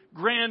this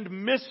grand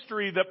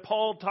mystery that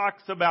Paul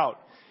talks about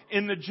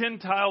in the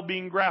Gentile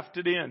being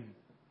grafted in.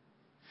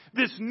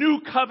 This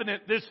new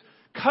covenant, this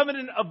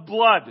covenant of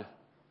blood.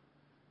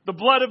 The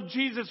blood of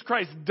Jesus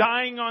Christ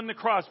dying on the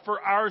cross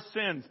for our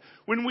sins.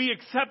 When we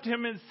accept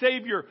Him as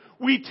Savior,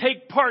 we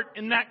take part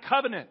in that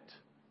covenant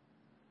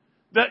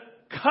that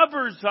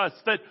covers us,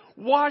 that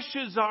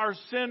washes our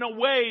sin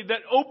away,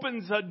 that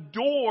opens a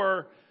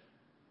door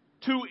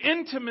to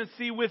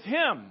intimacy with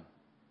Him.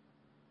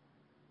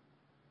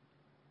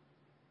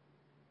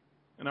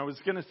 And I was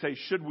going to say,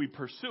 should we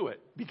pursue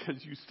it?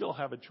 Because you still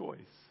have a choice.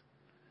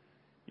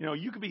 You know,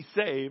 you could be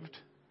saved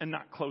and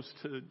not close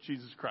to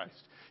Jesus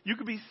Christ. You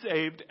could be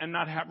saved and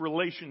not have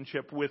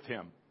relationship with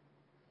Him.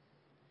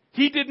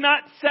 He did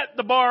not set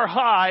the bar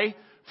high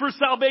for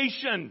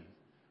salvation,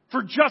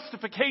 for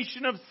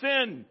justification of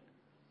sin.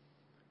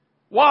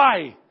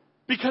 Why?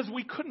 Because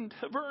we couldn't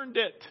have earned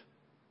it.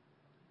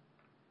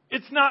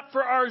 It's not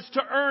for ours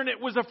to earn.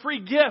 It was a free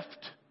gift.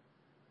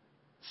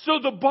 So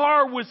the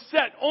bar was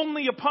set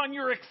only upon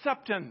your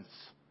acceptance,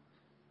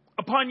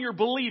 upon your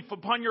belief,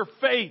 upon your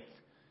faith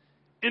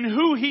in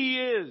who He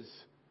is,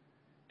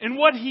 in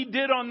what He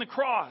did on the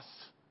cross,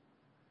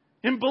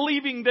 in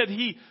believing that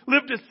He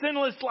lived a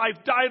sinless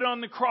life, died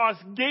on the cross,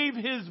 gave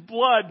His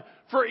blood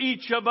for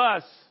each of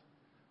us.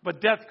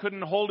 But death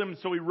couldn't hold Him,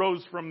 so He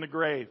rose from the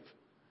grave.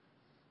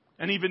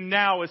 And even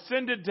now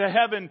ascended to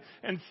heaven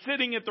and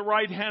sitting at the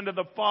right hand of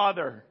the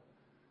Father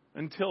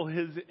until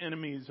His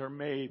enemies are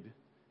made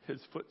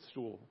His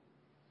footstool.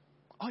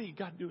 All you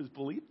got to do is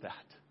believe that.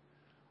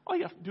 All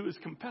you have to do is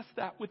confess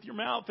that with your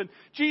mouth. And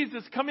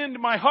Jesus, come into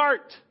my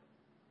heart.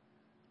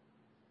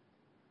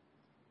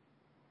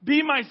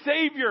 Be my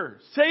Savior.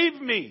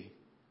 Save me.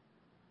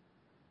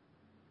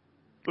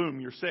 Boom,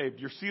 you're saved.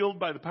 You're sealed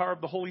by the power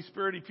of the Holy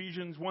Spirit.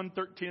 Ephesians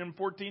 1:13 and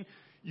 14.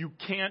 You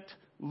can't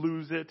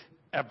lose it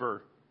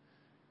ever.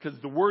 Because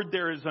the word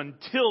there is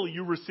until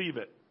you receive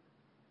it.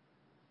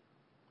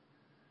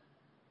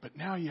 But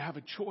now you have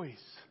a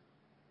choice.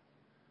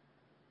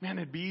 Man,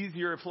 it'd be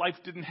easier if life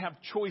didn't have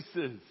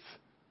choices.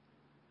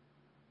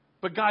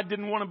 But God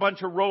didn't want a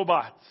bunch of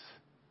robots.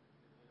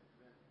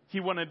 He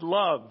wanted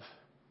love.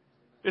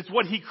 It's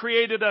what He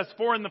created us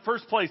for in the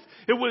first place.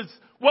 It was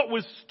what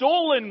was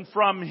stolen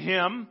from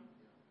Him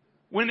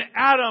when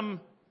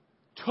Adam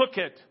took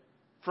it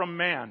from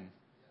man.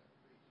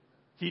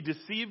 He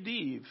deceived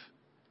Eve.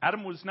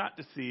 Adam was not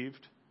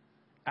deceived.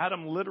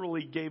 Adam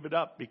literally gave it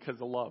up because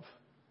of love.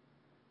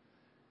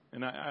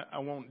 And I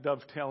won't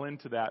dovetail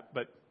into that,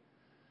 but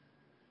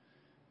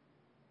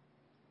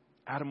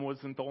Adam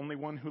wasn't the only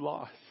one who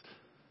lost.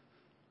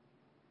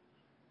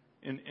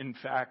 In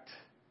fact,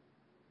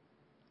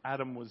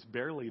 Adam was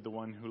barely the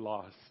one who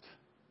lost,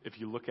 if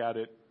you look at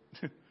it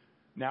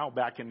now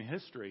back in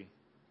history.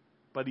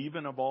 But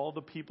even of all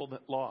the people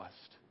that lost,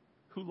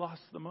 who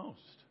lost the most?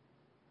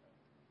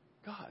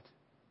 God.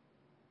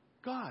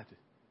 God.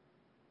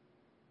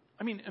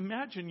 I mean,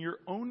 imagine your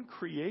own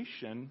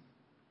creation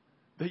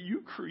that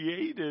you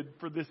created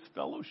for this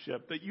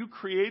fellowship, that you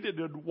created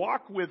to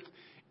walk with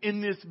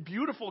in this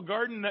beautiful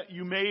garden that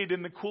you made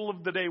in the cool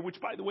of the day, which,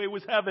 by the way,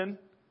 was heaven.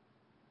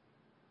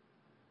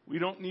 We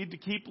don't need to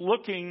keep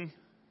looking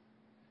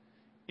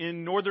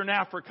in northern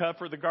Africa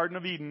for the Garden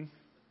of Eden.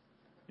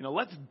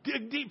 Let's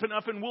dig deep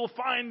enough and we'll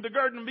find the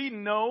Garden of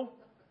Eden. No.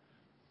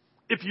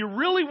 If you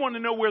really want to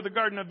know where the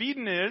Garden of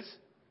Eden is,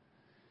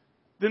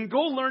 then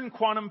go learn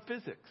quantum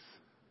physics.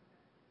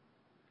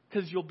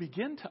 Because you'll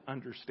begin to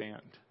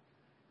understand.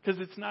 Because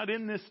it's not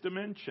in this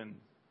dimension.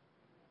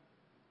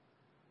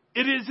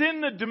 It is in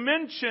the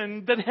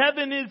dimension that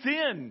heaven is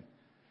in.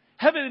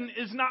 Heaven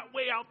is not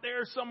way out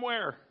there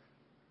somewhere.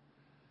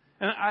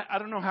 And I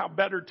don't know how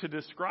better to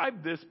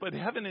describe this, but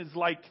heaven is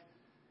like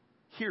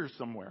here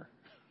somewhere.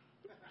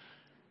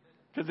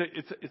 Because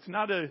it's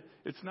not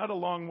a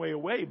long way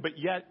away, but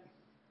yet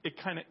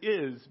it kind of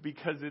is,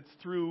 because it's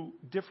through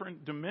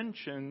different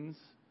dimensions.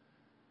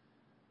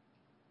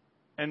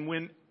 And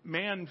when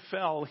man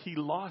fell, he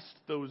lost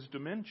those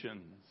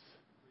dimensions.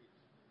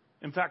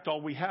 In fact,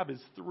 all we have is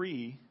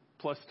 3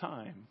 plus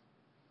time.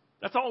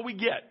 That's all we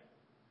get.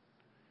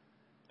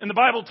 And the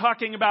Bible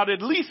talking about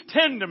at least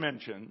 10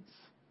 dimensions.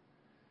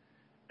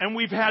 And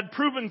we've had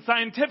proven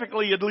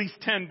scientifically at least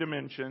 10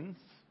 dimensions.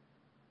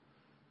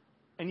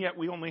 And yet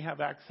we only have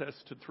access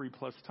to 3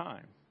 plus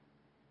time.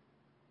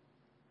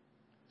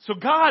 So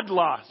God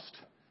lost.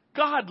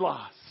 God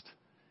lost.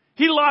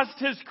 He lost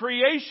His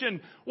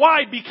creation. Why?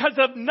 Because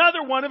of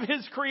another one of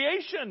His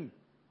creation.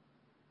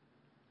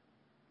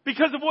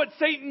 Because of what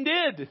Satan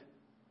did.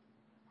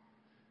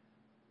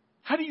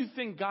 How do you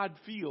think God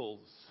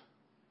feels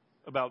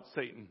about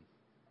Satan?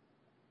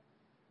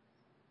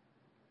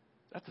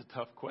 That's a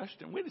tough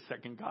question. Wait a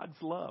second. God's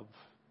love.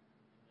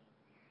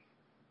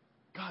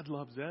 God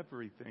loves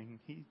everything.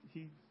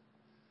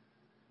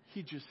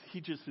 He just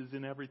is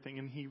in everything,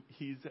 and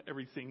He's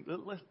everything.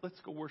 Let's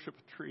go worship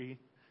a tree,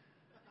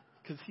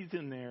 because He's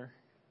in there.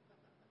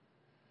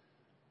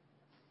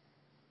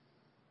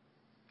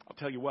 I'll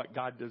tell you what,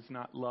 God does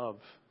not love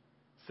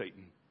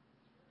Satan.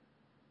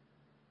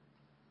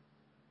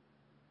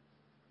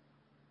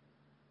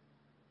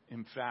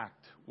 In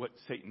fact, what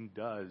Satan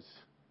does,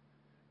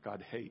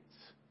 God hates.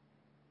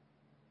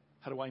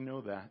 How do I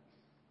know that?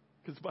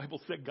 Because the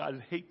Bible said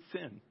God hates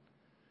sin.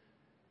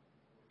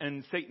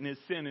 And Satan is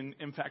sin. And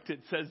in fact, it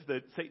says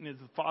that Satan is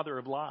the father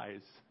of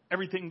lies.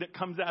 Everything that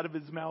comes out of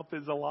his mouth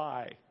is a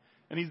lie.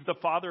 And he's the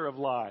father of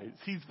lies.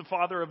 He's the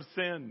father of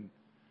sin.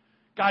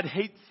 God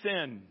hates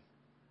sin.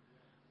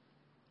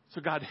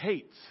 So God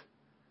hates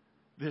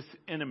this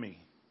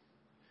enemy.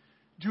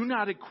 Do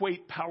not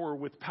equate power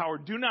with power.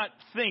 Do not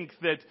think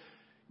that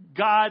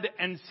God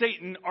and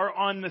Satan are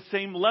on the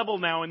same level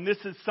now and this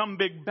is some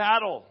big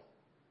battle.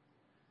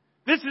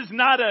 This is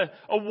not a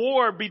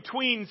war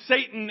between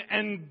Satan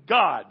and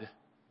God.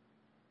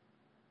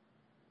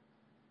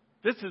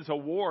 This is a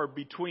war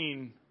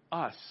between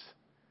us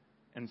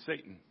and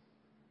Satan.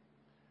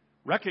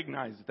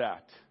 Recognize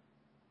that.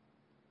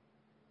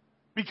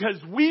 Because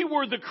we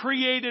were the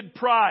created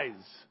prize.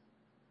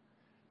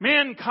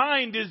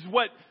 Mankind is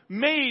what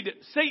made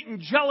Satan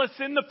jealous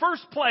in the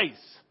first place.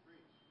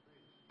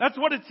 That's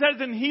what it says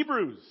in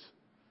Hebrews.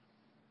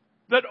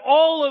 That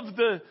all of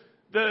the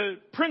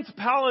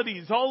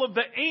principalities, all of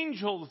the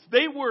angels,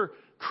 they were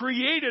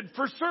created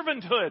for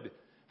servanthood.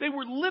 They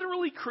were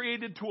literally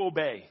created to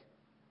obey.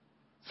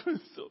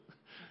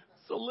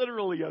 So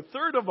literally a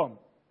third of them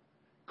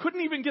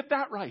couldn't even get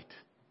that right.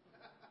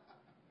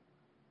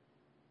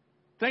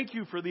 Thank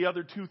you for the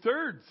other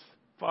 2/3,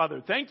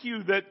 Father. Thank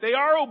you that they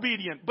are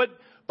obedient. But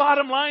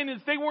bottom line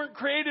is they weren't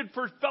created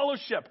for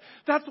fellowship.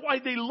 That's why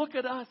they look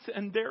at us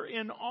and they're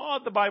in awe,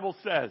 the Bible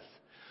says.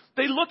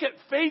 They look at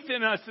faith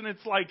in us and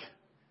it's like,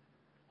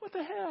 what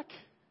the heck?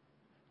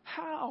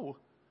 How?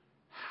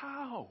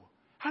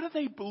 How do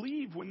they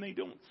believe when they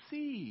don't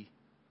see?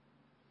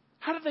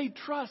 How do they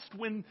trust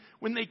when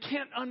they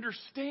can't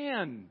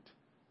understand?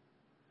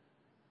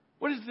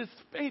 What is this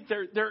faith?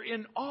 They're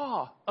in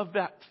awe of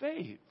that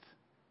faith.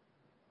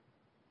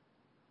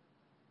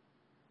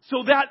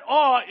 So that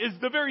awe is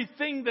the very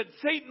thing that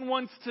Satan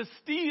wants to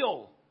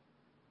steal.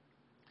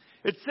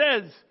 It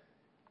says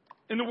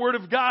in the Word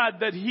of God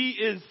that He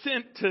is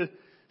sent to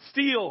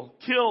steal,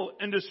 kill,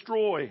 and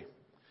destroy.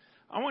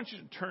 I want you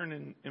to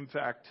turn, in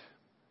fact,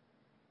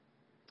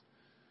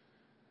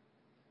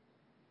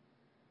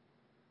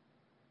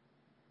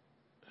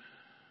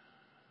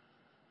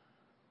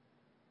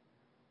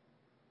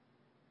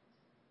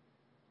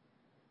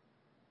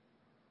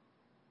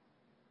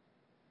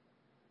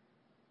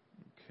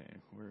 okay,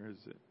 where is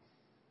it?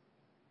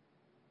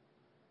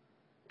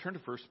 Turn to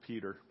 1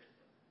 Peter.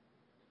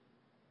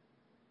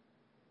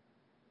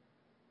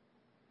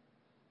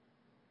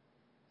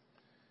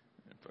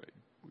 If I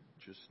would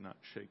just not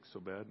shake so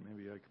bad,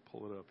 maybe I could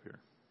pull it up here.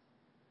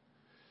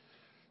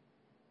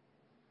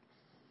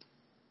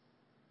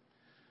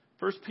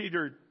 1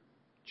 Peter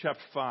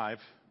chapter 5,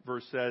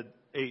 verse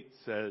 8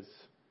 says,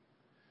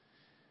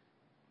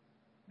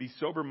 "Be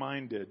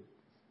sober-minded,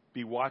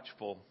 be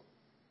watchful."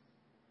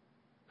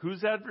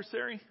 Whose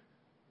adversary?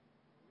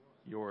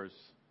 Yours.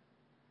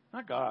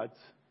 Not God's.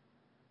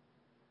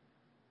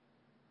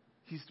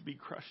 He's to be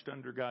crushed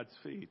under God's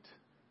feet.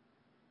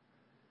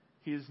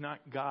 He is not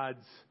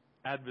God's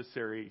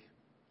adversary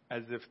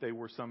as if they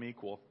were some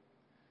equal.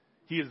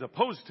 He is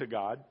opposed to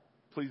God.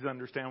 Please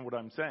understand what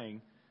I'm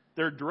saying.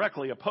 They're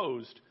directly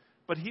opposed,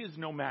 but he is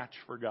no match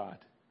for God.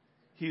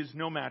 He is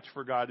no match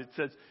for God. It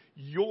says,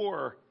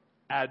 your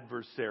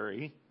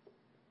adversary.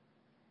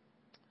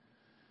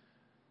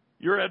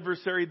 Your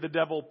adversary, the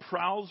devil,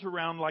 prowls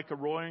around like a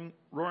roaring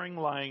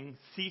lion,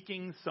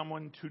 seeking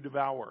someone to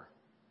devour.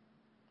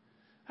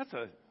 That's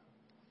a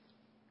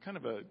kind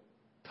of a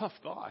tough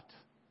thought.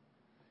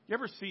 You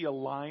ever see a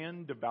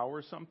lion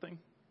devour something?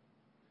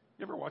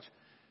 You ever watch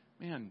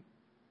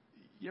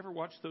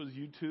those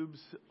YouTubes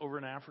over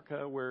in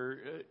Africa where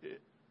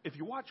if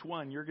you watch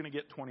one, you're going to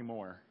get 20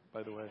 more,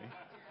 by the way.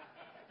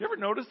 You ever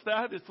notice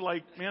that? It's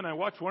like, man, I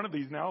watch one of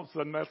these now, all of a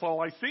sudden that's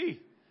all I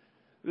see.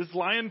 This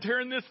lion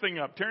tearing this thing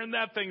up, tearing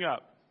that thing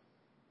up.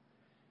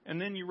 And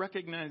then you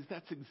recognize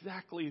that's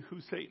exactly who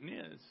Satan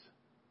is.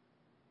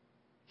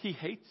 He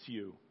hates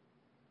you.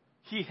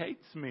 He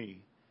hates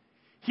me.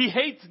 He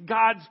hates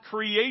God's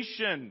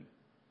creation.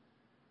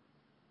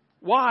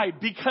 Why?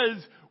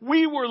 Because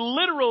we were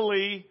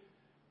literally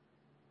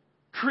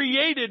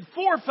created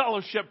for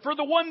fellowship, for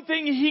the one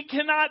thing he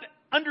cannot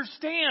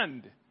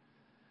understand.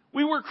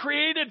 We were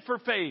created for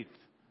faith.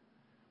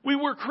 We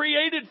were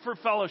created for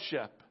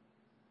fellowship.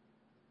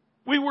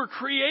 We were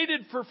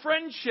created for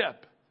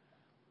friendship.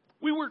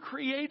 We were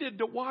created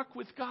to walk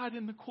with God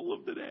in the cool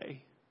of the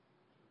day.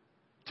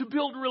 To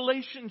build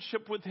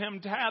relationship with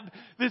Him, to have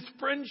this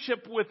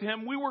friendship with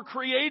Him. We were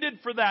created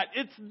for that.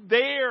 It's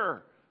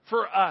there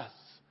for us.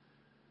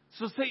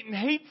 So Satan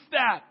hates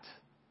that.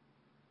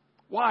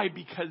 Why?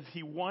 Because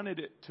he wanted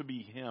it to be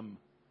him.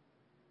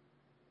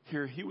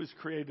 Here he was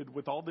created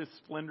with all this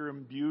splendor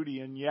and beauty,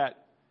 and yet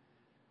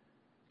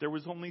there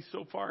was only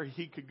so far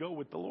he could go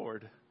with the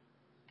Lord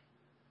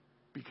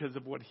because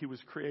of what he was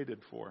created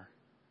for.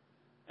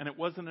 And it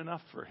wasn't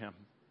enough for him.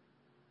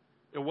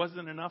 It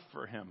wasn't enough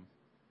for him.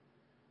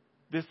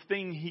 This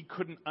thing he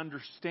couldn't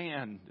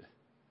understand,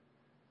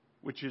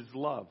 which is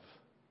love.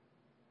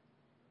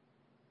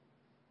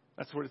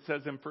 That's what it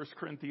says in 1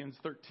 Corinthians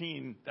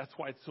 13. That's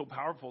why it's so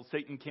powerful.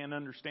 Satan can't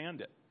understand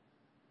it.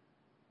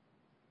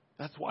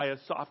 That's why a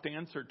soft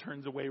answer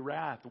turns away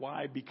wrath.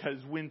 Why? Because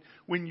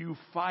when you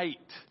fight,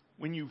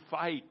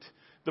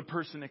 the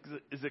person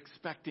is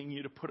expecting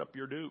you to put up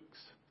your dukes.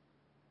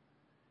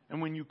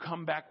 And when you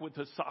come back with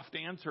a soft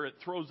answer, it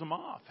throws them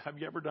off. Have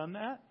you ever done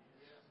that?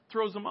 It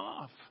throws them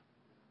off.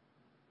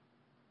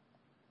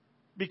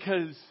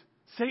 Because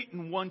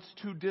Satan wants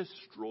to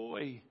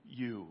destroy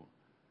you.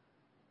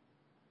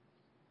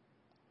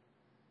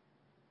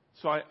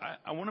 So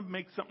I want to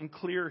make something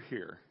clear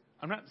here.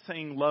 I'm not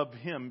saying love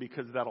him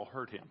because that'll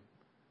hurt him.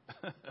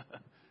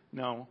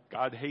 No,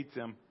 God hates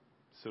him.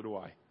 So do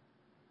I.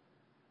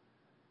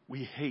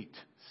 We hate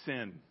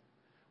sin.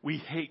 We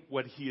hate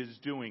what he is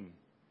doing.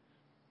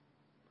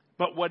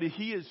 But what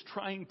he is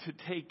trying to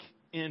take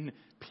in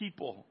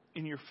people,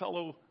 in your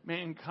fellow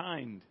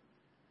mankind,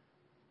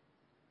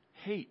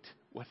 hate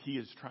what he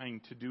is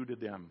trying to do to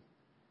them.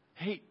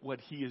 Hate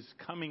what he is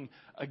coming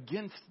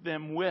against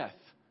them with.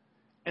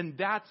 And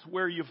that's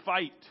where you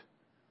fight.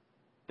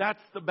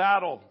 That's the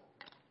battle.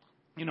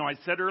 You know, I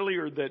said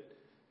earlier that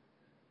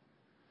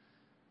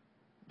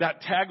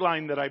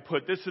tagline that I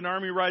put, this is an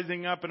army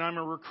rising up and I'm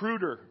a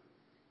recruiter.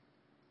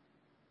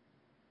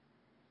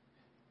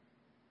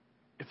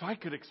 If I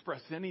could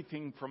express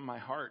anything from my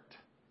heart,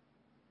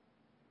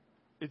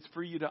 it's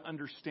for you to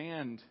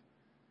understand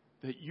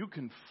that you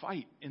can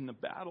fight in the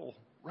battle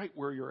right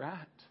where you're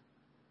at.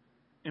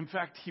 In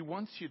fact, he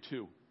wants you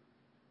to.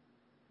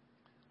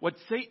 What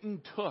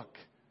Satan took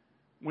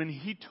when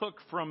he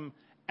took from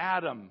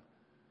Adam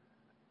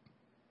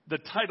the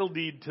title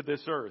deed to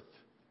this earth,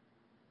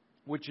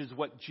 which is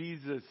what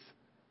Jesus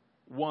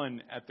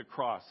won at the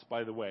cross,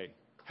 by the way.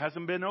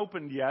 Hasn't been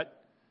opened yet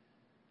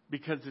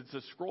because it's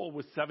a scroll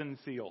with 7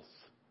 seals.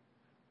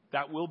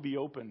 That will be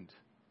opened,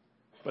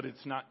 but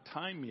it's not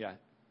time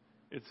yet.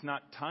 It's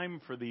not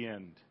time for the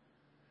end.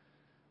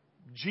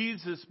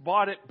 Jesus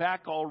bought it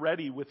back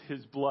already with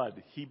his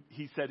blood.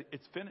 He said,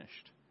 it's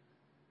finished.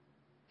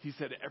 He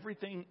said,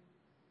 everything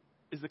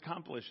is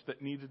accomplished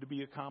that needed to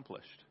be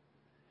accomplished.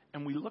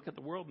 And we look at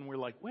the world and we're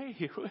like, wait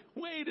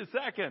a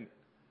second.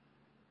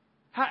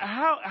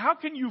 How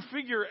can you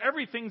figure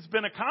everything's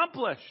been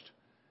accomplished?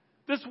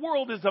 This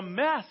world is a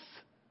mess.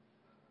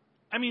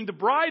 I mean, the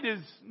bride is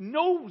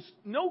no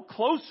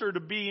closer to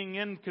being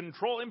in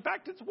control. In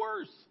fact, it's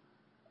worse.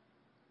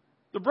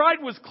 The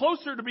bride was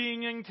closer to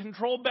being in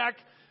control back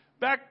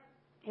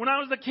when I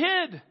was a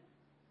kid.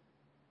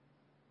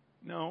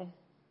 No.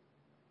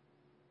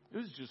 It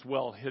was just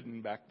well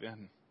hidden back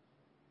then.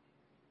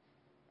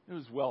 It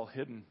was well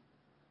hidden.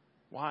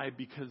 Why?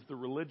 Because the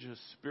religious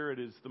spirit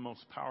is the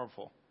most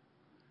powerful.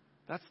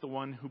 That's the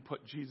one who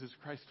put Jesus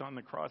Christ on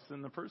the cross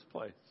in the first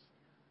place.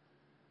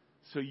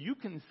 So you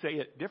can say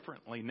it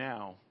differently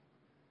now.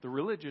 The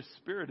religious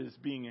spirit is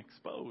being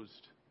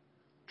exposed.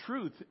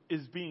 Truth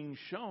is being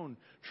shown.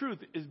 Truth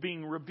is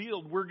being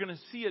revealed. We're going to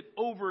see it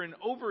over and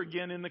over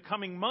again in the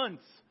coming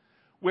months.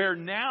 Where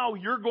now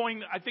you're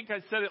going, I think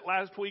I said it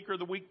last week or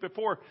the week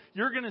before,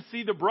 you're going to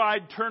see the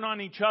bride turn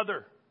on each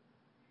other.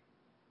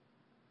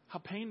 How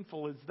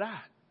painful is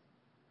that?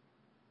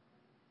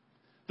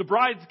 The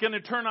bride's going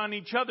to turn on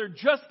each other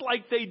just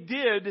like they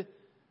did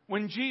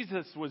when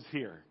Jesus was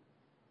here.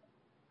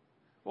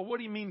 Well, what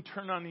do you mean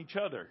turn on each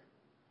other?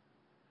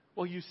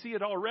 Well, you see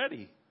it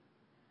already.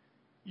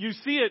 You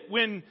see it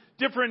when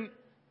different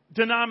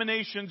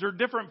denominations or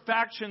different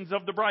factions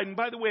of the bride, and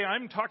by the way,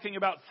 I'm talking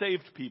about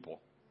saved people.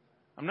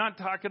 I'm not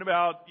talking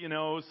about,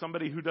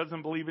 somebody who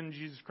doesn't believe in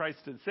Jesus Christ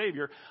as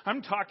Savior.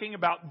 I'm talking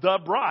about the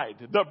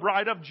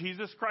bride of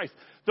Jesus Christ.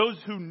 Those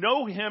who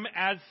know Him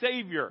as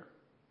Savior.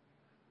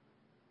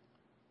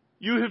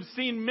 You have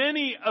seen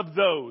many of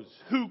those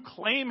who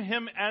claim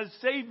Him as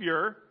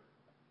Savior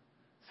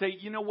say,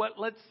 you know what,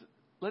 let's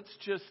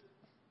just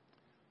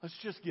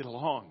get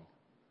along.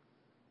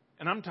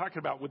 And I'm talking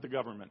about with the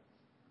government.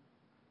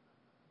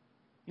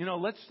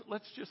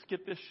 Let's just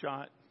get this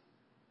shot.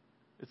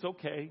 It's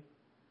okay.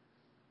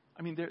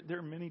 I mean, there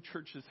are many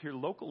churches here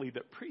locally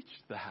that preach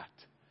that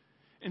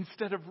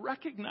instead of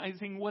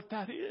recognizing what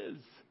that is.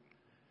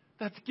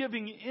 That's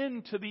giving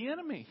in to the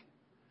enemy.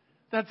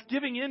 That's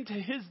giving in to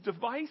his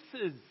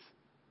devices.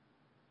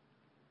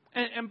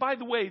 And by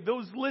the way,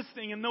 those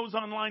listening and those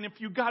online, if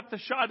you got the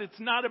shot, it's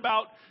not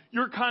about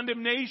your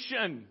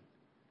condemnation.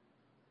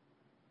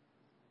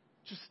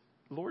 Just,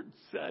 the Lord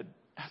said,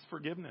 ask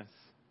forgiveness.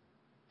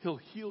 He'll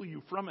heal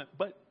you from it.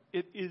 But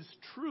it is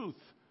truth.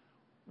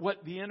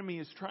 What the enemy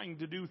is trying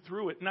to do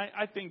through it. And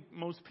I think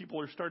most people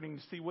are starting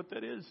to see what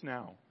that is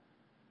now.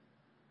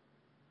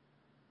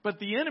 But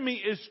the enemy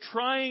is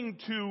trying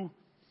to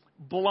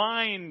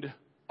blind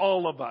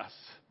all of us.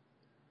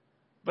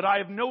 But I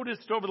have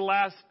noticed over the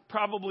last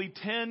probably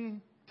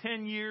 10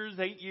 years,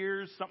 8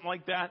 years, something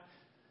like that,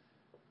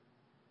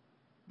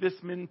 this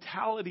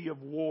mentality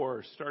of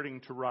war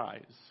starting to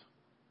rise.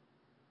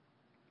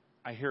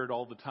 I hear it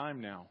all the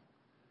time now.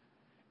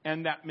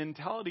 And that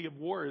mentality of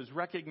war is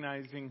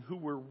recognizing who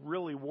we're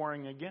really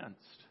warring against.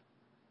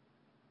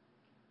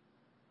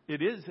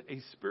 It is a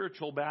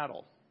spiritual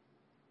battle.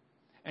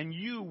 And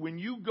when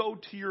you go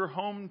to your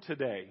home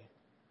today,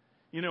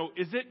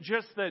 is it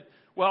just that,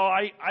 well,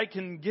 I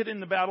can get in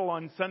the battle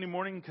on Sunday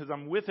morning because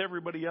I'm with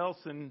everybody else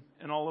and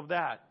all of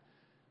that?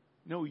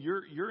 No,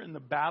 you're in the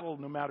battle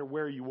no matter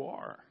where you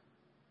are.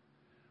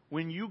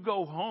 When you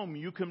go home,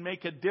 you can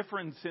make a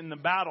difference in the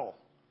battle.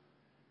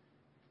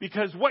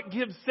 Because what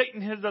gives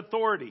Satan his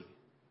authority?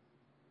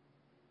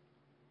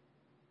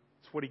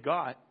 It's what he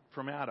got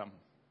from Adam.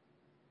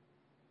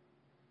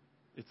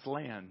 It's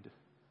land.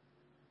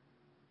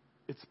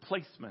 It's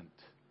placement.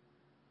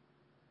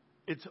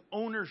 It's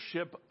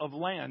ownership of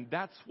land.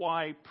 That's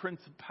why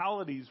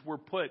principalities were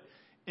put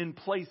in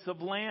place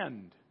of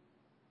land.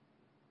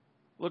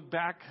 Look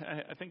back,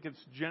 I think it's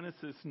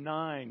Genesis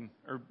 9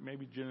 or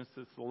maybe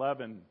Genesis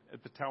 11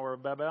 at the Tower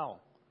of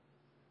Babel.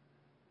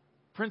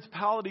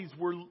 Principalities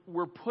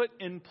were put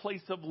in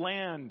place of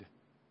land.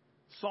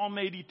 Psalm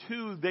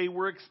 82, they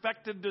were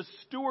expected to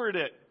steward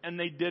it, and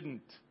they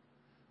didn't.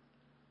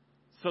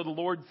 So the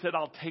Lord said,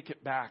 I'll take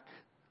it back.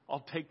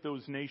 I'll take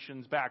those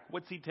nations back.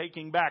 What's He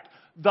taking back?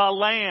 The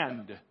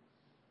land.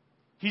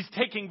 He's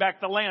taking back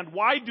the land.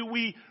 Why do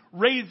we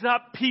raise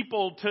up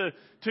people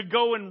to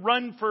go and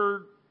run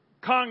for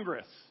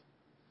Congress?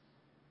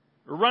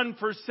 Or run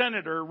for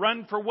Senate, or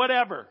run for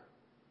whatever?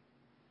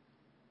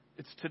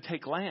 It's to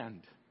take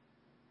land.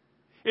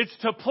 It's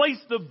to place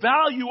the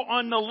value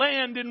on the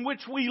land in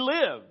which we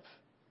live.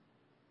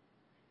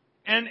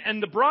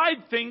 And the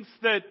bride thinks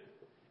that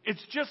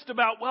it's just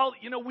about,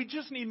 we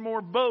just need more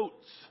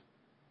boats.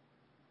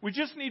 We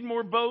just need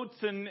more boats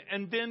and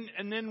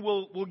then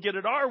we'll get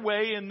it our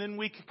way and then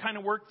we can kind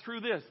of work through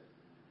this.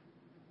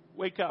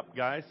 Wake up,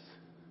 guys.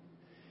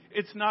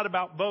 It's not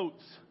about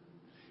boats.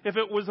 If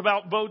it was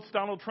about boats,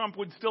 Donald Trump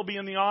would still be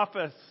in the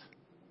office.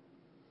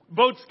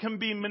 Boats can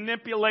be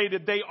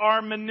manipulated. They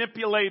are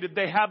manipulated.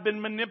 They have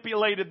been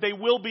manipulated. They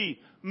will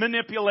be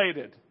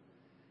manipulated.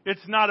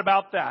 It's not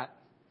about that.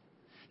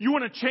 You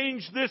want to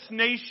change this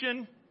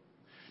nation?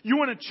 You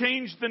want to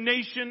change the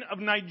nation of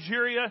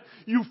Nigeria?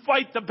 You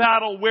fight the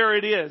battle where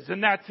it is,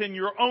 and that's in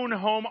your own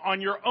home,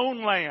 on your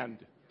own land.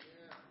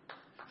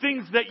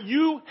 Things that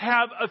you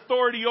have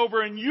authority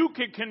over and you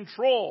can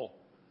control.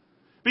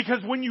 Because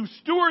when you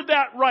steward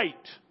that right,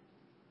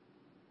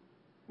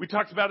 we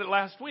talked about it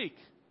last week.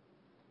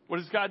 What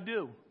does God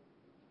do?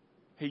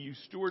 Hey, you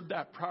steward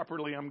that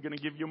properly, I'm going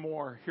to give you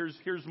more.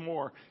 Here's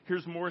more.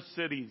 Here's more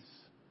cities.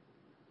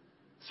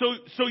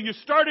 So you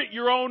start at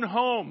your own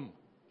home.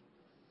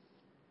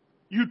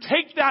 You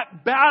take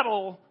that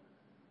battle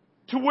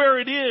to where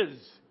it is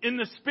in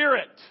the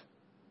Spirit.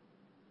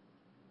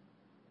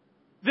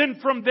 Then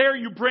from there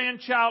you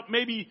branch out.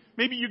 Maybe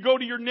you go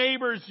to your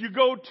neighbors. You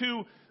go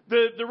to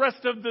the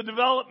rest of the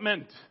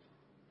development.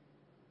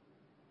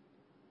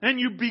 And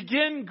you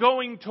begin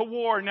going to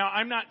war. Now,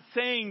 I'm not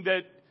saying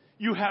that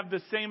you have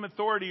the same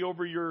authority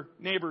over your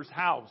neighbor's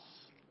house.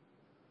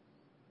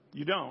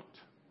 You don't.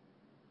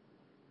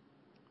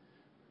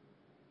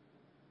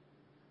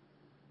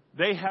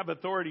 They have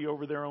authority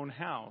over their own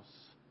house.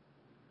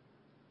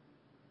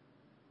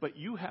 But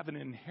you have an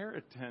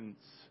inheritance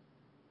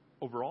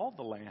over all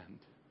the land.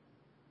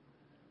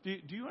 Do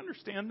you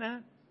understand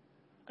that?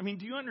 I mean,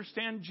 do you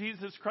understand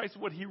Jesus Christ,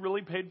 what He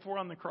really paid for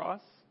on the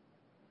cross?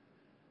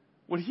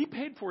 What He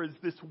paid for is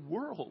this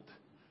world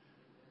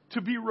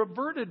to be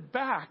reverted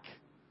back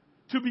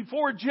to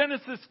before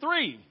Genesis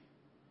 3.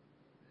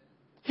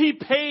 He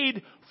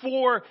paid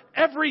for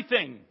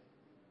everything.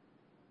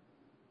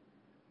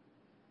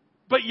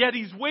 But yet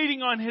He's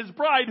waiting on His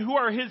bride, who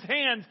are His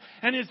hands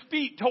and His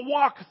feet, to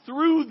walk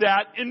through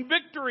that in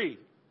victory.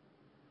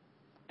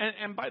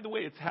 And by the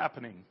way, it's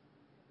happening.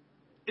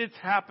 It's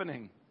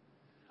happening.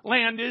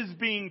 Land is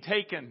being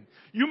taken.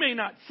 You may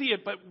not see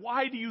it, but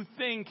why do you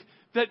think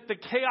that the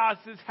chaos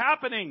is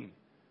happening?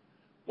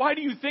 Why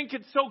do you think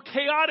it's so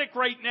chaotic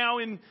right now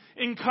in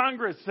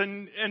Congress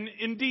and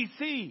in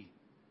D.C.?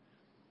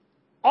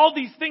 All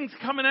these things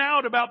coming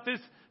out about this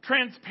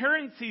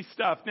transparency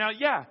stuff. Now,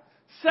 yeah,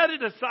 set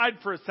it aside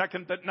for a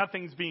second that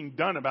nothing's being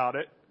done about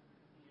it.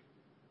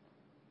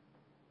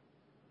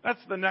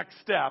 That's the next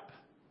step.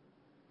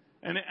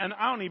 And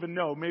I don't even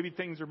know. Maybe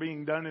things are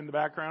being done in the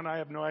background. I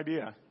have no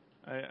idea.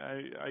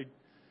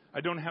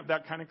 I don't have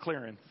that kind of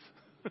clearance.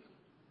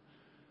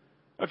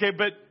 Okay,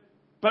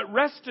 but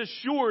rest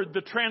assured,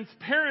 the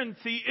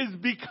transparency is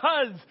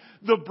because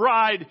the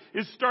bride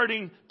is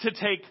starting to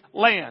take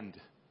land.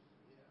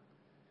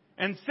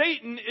 And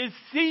Satan is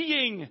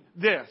seeing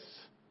this.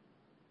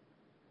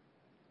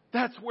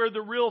 That's where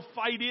the real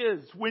fight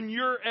is. When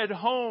you're at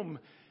home,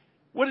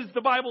 what does the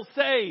Bible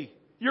say?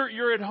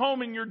 You're at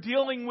home and you're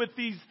dealing with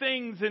these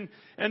things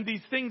and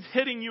these things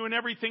hitting you and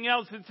everything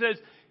else. It says,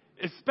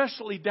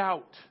 especially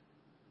doubt.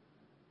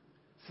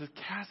 It says,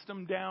 cast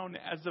them down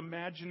as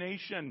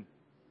imagination.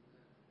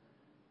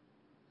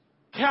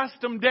 Cast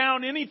them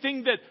down.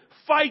 Anything that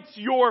fights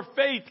your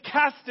faith,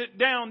 cast it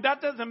down.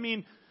 That doesn't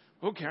mean,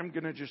 okay, I'm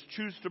going to just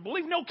choose to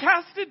believe. No,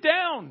 cast it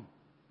down.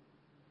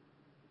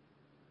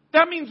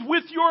 That means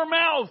with your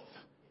mouth.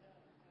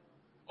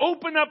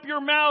 Open up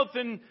your mouth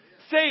and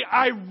say,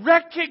 I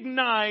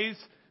recognize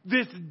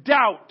this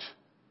doubt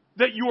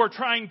that you are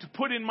trying to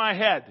put in my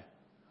head.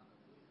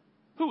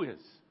 Who is?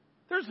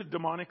 There's a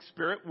demonic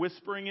spirit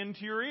whispering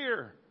into your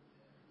ear.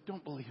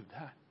 Don't believe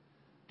that.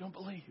 Don't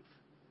believe.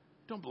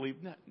 Don't believe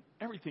that.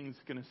 Everything's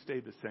going to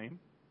stay the same.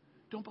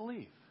 Don't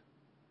believe.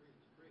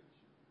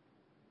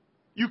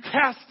 You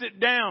cast it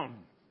down.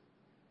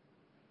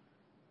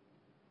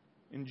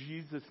 In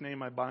Jesus'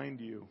 name I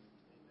bind you.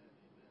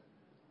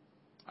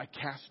 I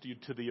cast you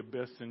to the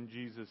abyss in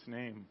Jesus'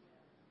 name.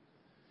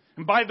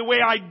 And by the way,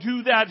 I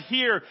do that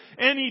here.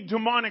 Any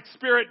demonic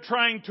spirit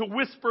trying to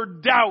whisper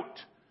doubt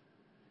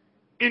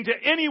into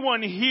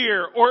anyone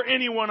here or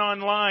anyone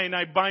online,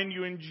 I bind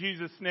you in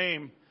Jesus'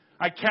 name.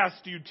 I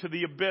cast you to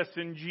the abyss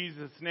in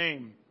Jesus'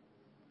 name.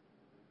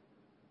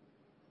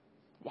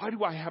 Why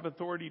do I have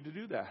authority to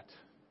do that?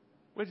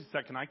 Wait a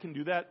second, I can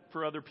do that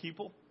for other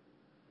people?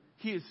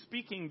 He is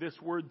speaking this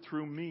word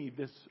through me.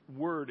 This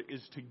word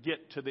is to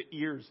get to the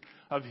ears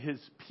of His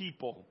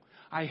people.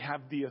 I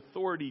have the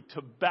authority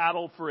to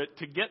battle for it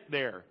to get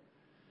there.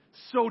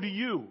 So do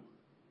you.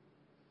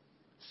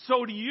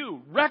 So do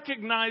you.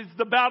 Recognize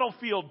the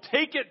battlefield.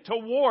 Take it to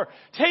war.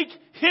 Take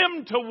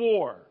him to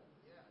war.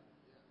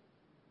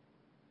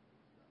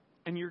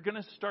 And you're going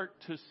to start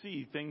to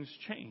see things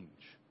change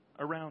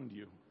around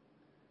you.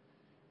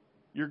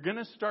 You're going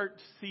to start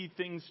to see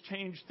things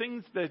change.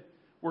 Things that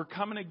were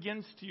coming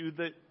against you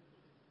that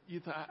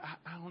you thought,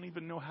 I don't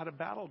even know how to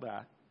battle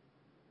that.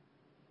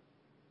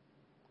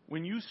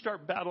 When you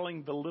start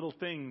battling the little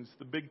things,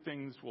 the big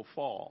things will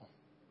fall.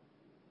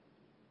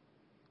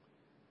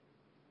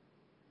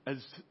 As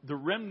the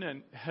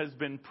remnant has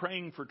been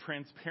praying for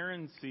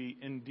transparency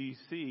in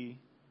D.C.,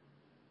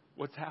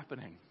 what's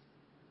happening?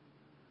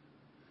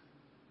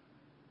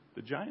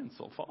 The giants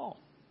will fall.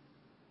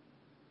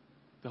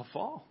 They'll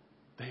fall.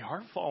 They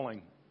are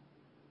falling.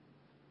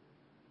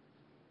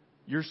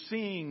 You're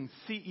seeing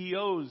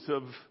CEOs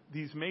of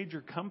these major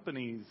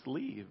companies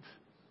leave.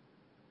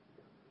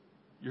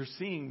 You're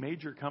seeing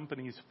major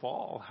companies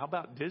fall. How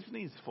about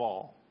Disney's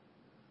fall?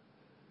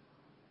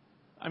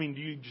 I mean,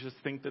 do you just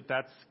think that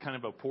that's kind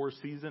of a poor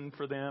season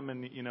for them?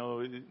 And,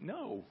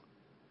 no.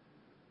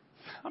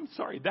 I'm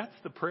sorry, that's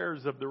the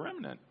prayers of the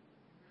remnant.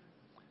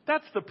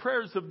 That's the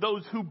prayers of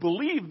those who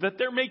believe that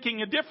they're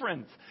making a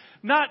difference.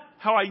 Not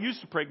how I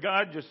used to pray,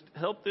 God, just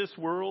help this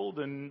world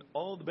and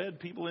all the bad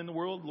people in the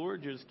world.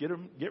 Lord, just get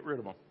rid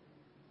of them.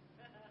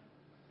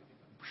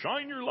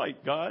 Shine your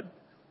light, God.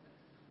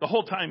 The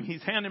whole time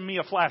he's handing me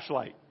a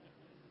flashlight.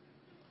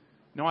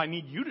 No, I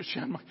need you to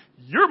shine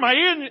you're my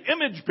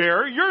image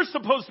bearer. You're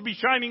supposed to be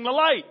shining the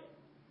light.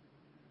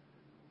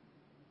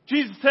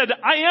 Jesus said,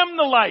 I am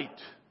the light.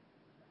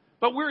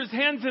 But we're his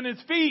hands and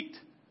his feet.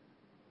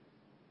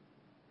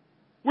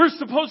 We're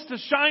supposed to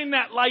shine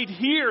that light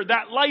here.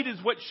 That light is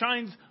what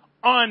shines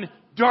on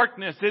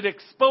darkness. It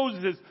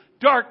exposes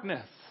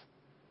darkness.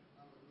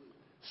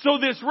 So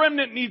this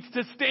remnant needs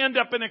to stand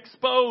up and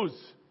expose.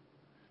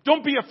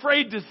 Don't be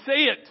afraid to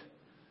say it.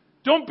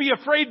 Don't be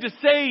afraid to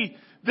say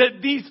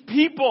that these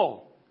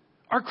people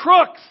are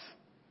crooks.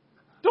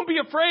 Don't be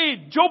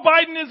afraid. Joe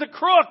Biden is a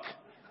crook.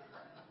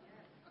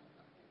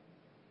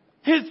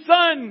 His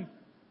son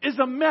is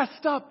a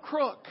messed up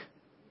crook.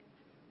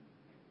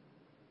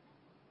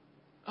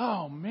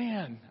 Oh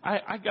man,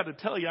 I got to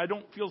tell you, I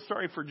don't feel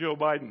sorry for Joe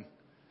Biden.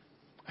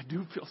 I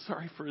do feel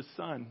sorry for his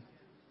son.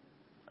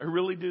 I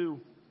really do.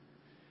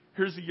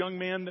 Here's a young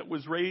man that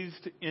was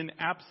raised in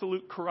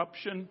absolute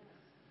corruption,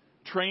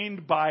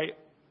 trained by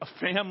a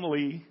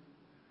family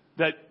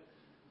that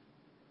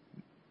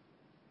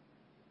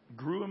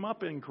grew him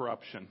up in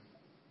corruption.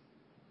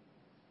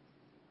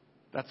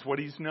 That's what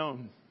he's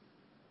known.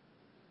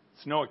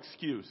 It's no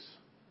excuse.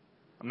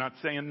 I'm not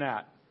saying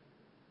that.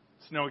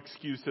 It's no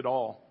excuse at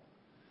all.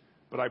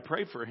 But I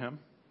pray for him.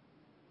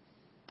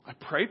 I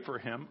pray for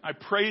him. I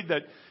pray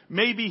that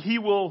maybe he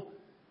will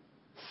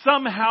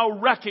somehow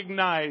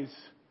recognize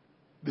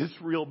this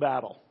real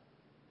battle.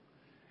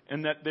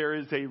 And that there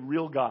is a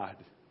real God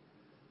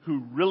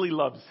who really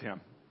loves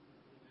him.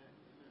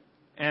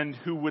 And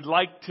who would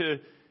like to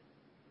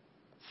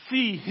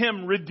see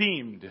him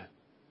redeemed.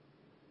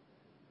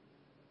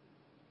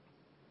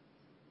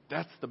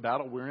 That's the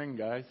battle we're in,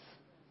 guys.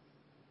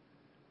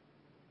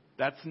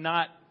 That's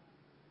not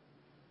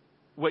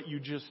what you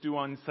just do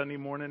on Sunday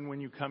morning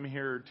when you come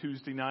here, or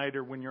Tuesday night,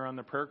 or when you're on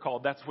the prayer call.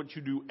 That's what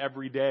you do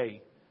every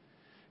day.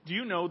 Do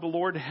you know the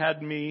Lord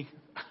had me,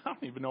 I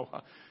don't even know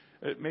how,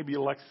 maybe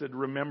Alexa would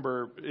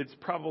remember, it's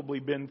probably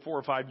been 4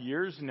 or 5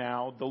 years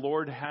now. The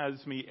Lord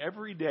has me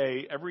every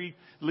day, at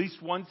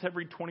least once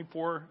every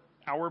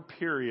 24-hour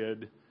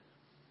period,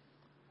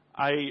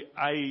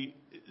 I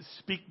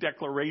speak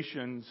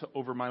declarations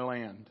over my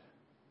land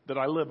that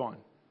I live on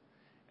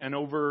and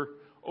over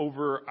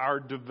our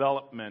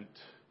development.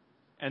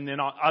 And then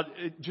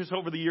just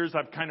over the years,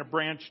 I've kind of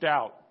branched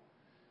out,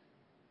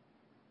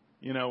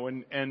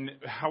 and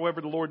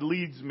however the Lord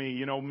leads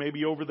me,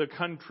 maybe over the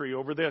country,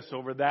 over this,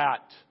 over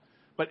that.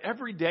 But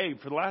every day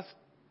for the last,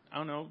 I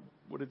don't know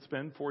what it's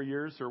been, 4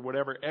 years or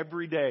whatever,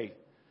 every day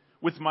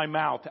with my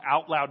mouth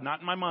out loud, not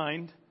in my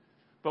mind,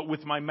 but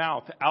with my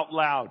mouth out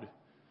loud,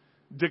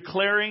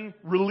 declaring,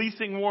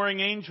 releasing warring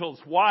angels.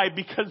 Why?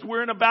 Because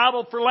we're in a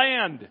battle for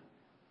land.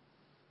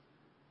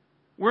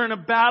 We're in a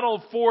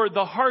battle for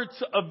the hearts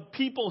of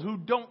people who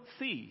don't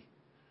see.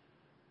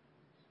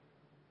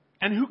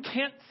 And who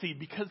can't see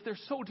because they're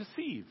so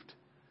deceived.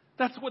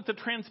 That's what the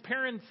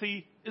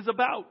transparency is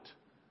about.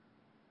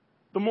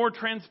 The more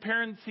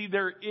transparency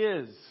there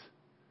is,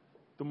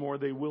 the more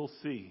they will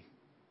see.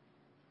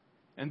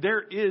 And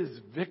there is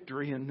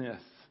victory in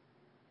this.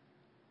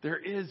 There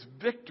is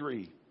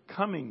victory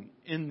coming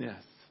in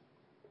this.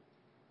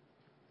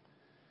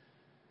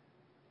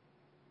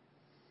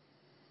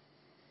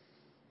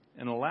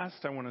 And the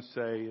last I want to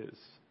say is,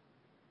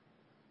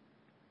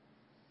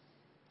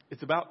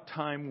 it's about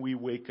time we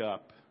wake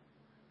up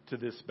to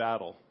this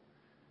battle.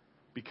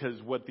 Because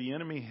what the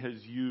enemy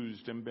has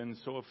used and been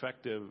so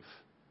effective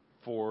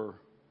for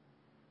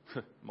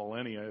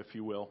millennia, if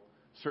you will,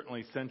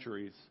 certainly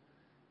centuries,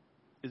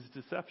 is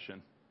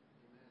deception.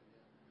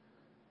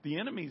 The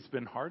enemy's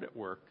been hard at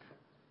work.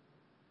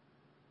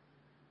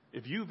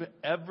 If you've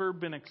ever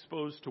been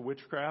exposed to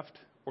witchcraft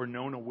or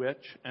known a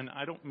witch, and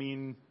I don't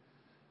mean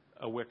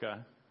a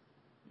Wicca,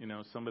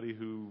 somebody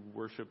who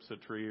worships a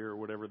tree or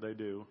whatever they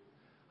do.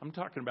 I'm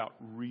talking about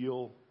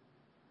real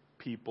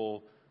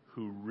people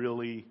who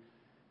really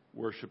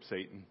worship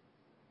Satan.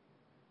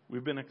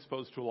 We've been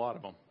exposed to a lot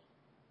of them.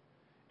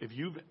 If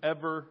you've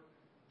ever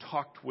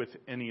talked with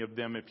any of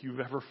them, if you've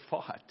ever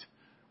fought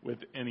with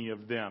any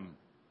of them,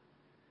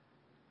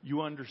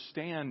 you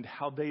understand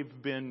how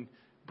they've been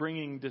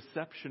bringing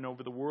deception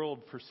over the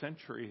world for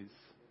centuries.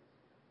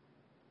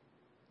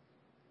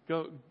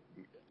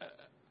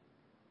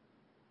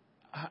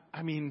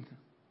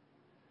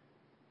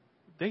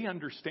 They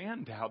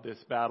understand how this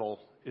battle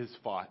is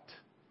fought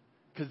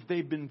because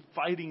they've been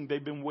fighting,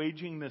 they've been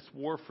waging this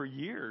war for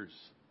years,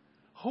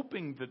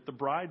 hoping that the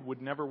bride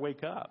would never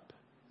wake up.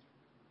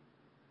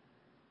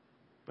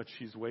 But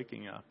she's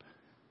waking up.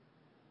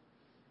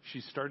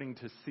 She's starting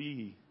to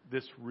see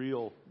this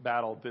real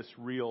battle, this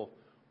real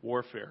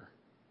warfare.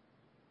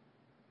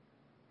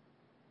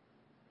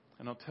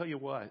 And I'll tell you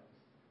what,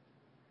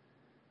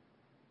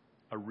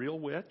 a real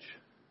witch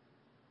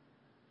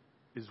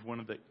is one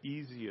of the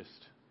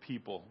easiest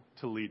people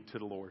to lead to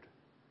the Lord.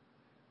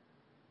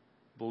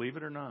 Believe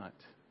it or not.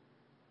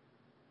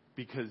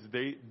 Because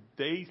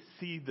they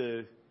see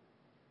the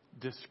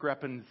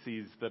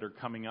discrepancies that are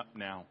coming up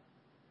now.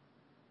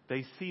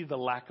 They see the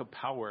lack of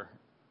power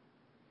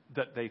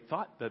that they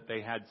thought that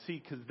they had.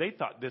 See, because they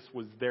thought this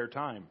was their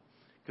time.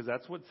 Because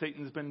that's what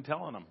Satan's been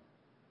telling them.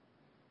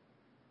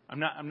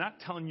 I'm not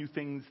telling you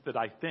things that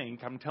I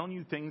think. I'm telling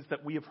you things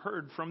that we have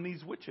heard from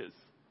these witches.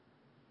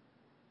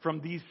 From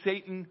these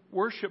Satan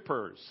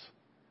worshipers.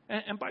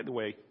 And by the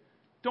way,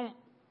 don't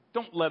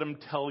let them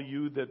tell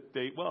you that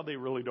they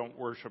really don't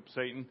worship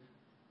Satan.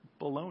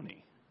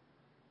 Baloney.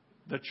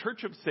 The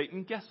Church of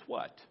Satan, guess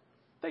what?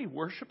 They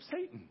worship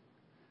Satan.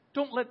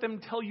 Don't let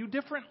them tell you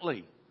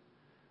differently.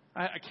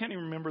 I can't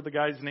even remember the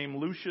guy's name,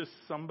 Lucius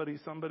somebody.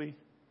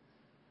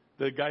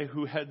 The guy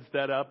who heads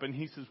that up, and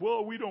he says,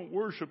 well, we don't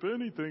worship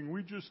anything.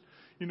 We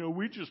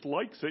just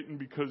like Satan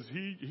because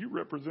he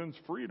represents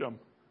freedom.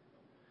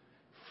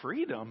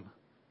 Freedom?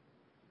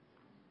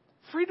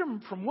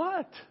 Freedom from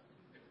what?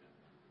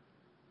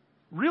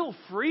 Real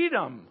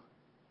freedom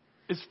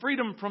is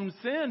freedom from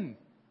sin.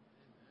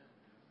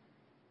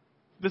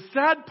 The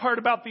sad part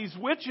about these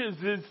witches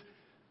is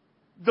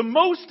the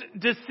most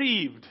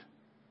deceived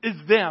is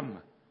them.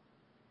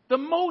 The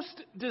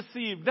most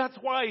deceived. That's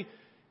why,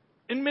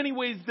 in many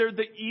ways, they're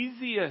the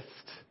easiest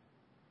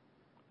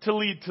to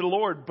lead to the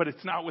Lord, but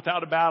it's not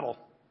without a battle.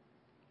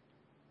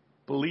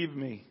 Believe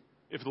me,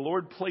 if the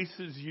Lord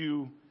places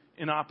you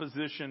in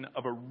opposition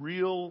of a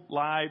real,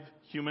 live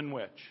human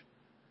witch,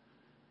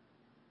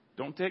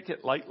 don't take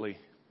it lightly.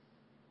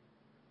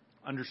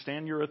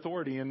 Understand your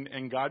authority,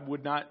 and God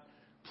would not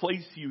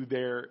place you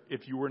there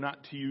if you were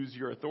not to use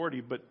your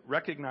authority, but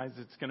recognize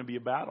it's going to be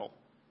a battle.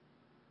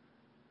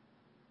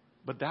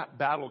 But that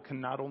battle can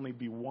not only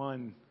be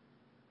won,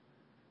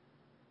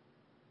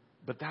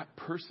 but that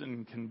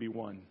person can be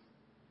won.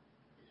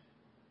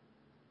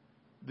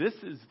 This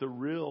is the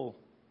real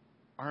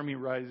army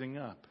rising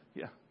up.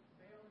 Yeah.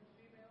 Male and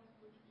female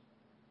witches?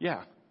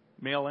 Yeah,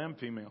 male and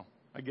female.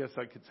 I guess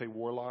I could say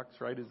warlocks,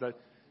 right? Is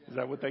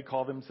that what they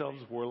call themselves,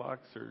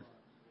 warlocks? Or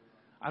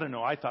I don't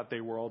know. I thought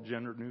they were all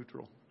gender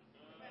neutral.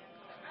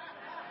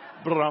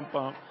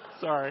 Brum-bum.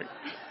 Sorry.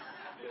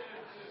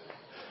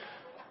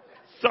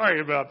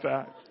 Sorry about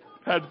that.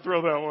 Had to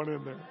throw that one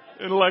in there.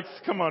 And Lex,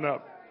 come on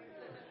up.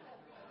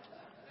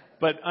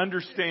 But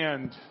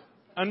understand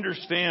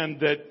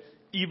that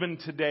even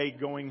today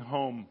going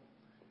home,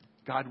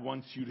 God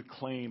wants you to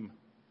claim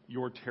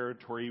your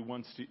territory. He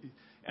wants to,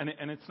 and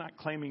it's not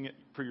claiming it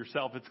for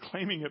yourself, it's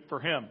claiming it for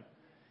Him.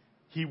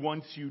 He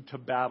wants you to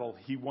battle.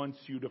 He wants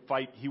you to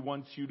fight. He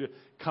wants you to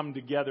come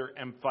together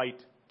and fight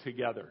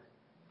together.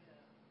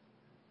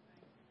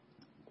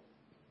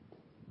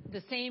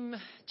 The same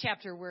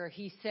chapter where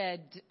he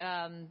said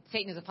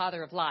Satan is the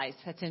father of lies.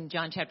 That's in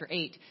John chapter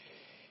 8.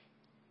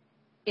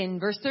 In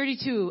verse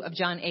 32 of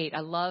John 8,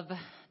 I love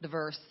the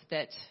verse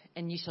that,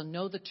 and you shall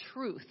know the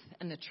truth,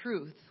 and the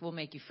truth will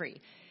make you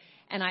free.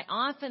 And I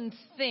often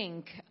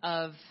think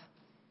of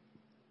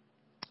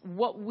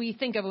what we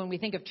think of when we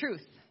think of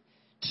truth.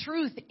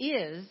 Truth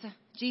is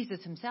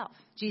Jesus Himself.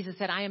 Jesus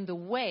said, I am the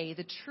way,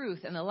 the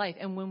truth, and the life.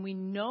 And when we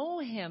know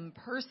Him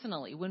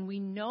personally, when we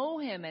know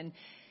Him and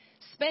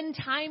spend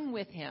time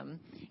with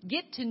Him,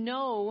 get to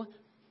know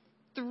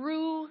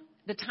through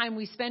the time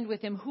we spend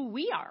with Him who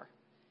we are.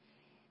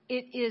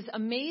 It is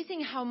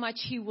amazing how much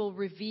He will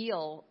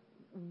reveal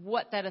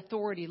what that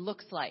authority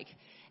looks like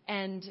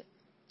and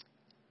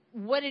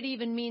what it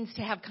even means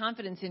to have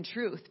confidence in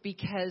truth.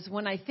 Because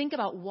when I think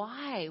about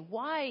why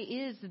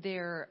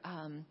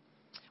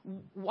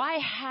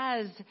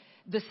has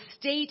the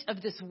state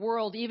of this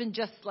world, even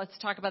just, let's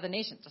talk about the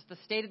nation, just the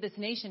state of this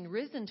nation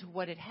risen to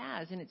what it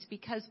has, and it's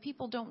because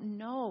people don't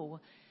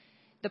know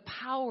the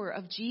power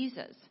of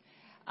Jesus.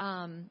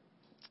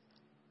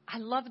 I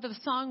love the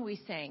song we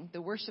sang,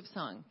 the worship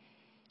song.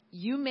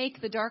 You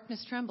make the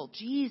darkness tremble.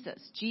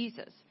 Jesus,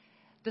 Jesus.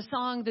 The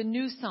song, the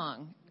new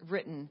song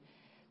written.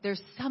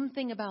 There's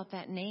something about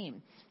that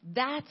name.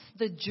 That's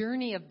the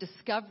journey of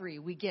discovery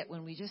we get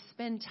when we just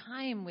spend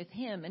time with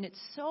Him. And it's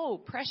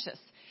so precious.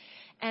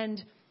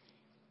 And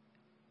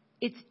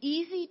it's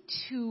easy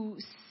to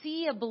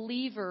see a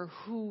believer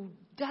who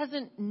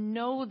doesn't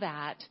know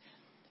that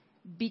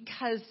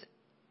because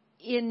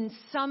in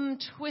some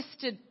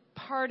twisted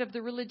part of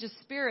the religious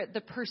spirit,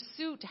 the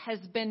pursuit has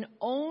been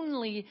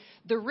only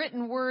the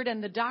written word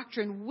and the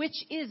doctrine,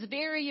 which is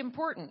very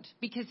important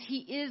because He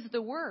is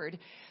the Word.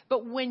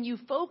 But when you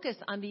focus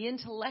on the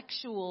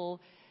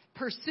intellectual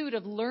pursuit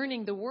of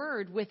learning the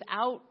Word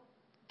without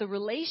the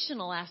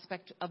relational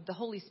aspect of the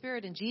Holy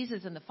Spirit and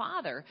Jesus and the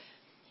Father,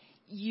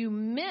 you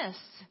miss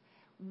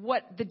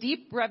what the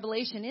deep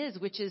revelation is,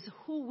 which is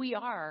who we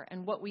are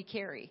and what we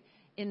carry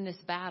in this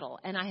battle.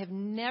 And I have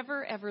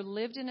never, ever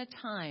lived in a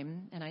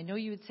time, and I know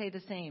you would say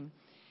the same,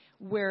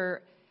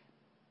 where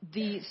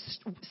the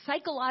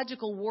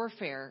psychological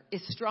warfare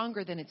is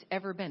stronger than it's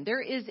ever been.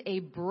 There is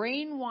a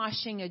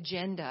brainwashing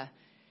agenda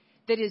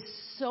that is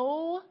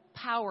so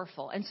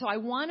powerful. And so I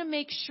want to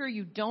make sure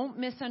you don't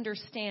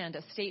misunderstand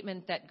a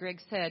statement that Greg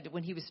said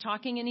when he was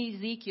talking in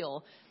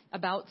Ezekiel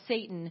about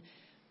Satan,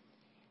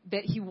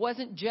 that he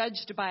wasn't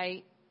judged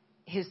by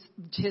his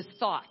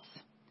thoughts.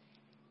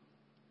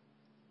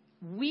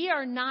 We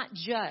are not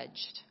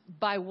judged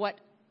by what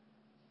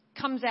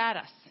comes at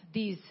us,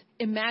 these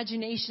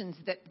imaginations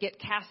that get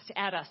cast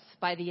at us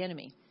by the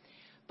enemy.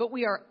 But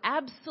we are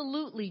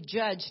absolutely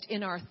judged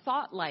in our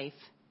thought life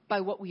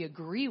by what we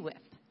agree with.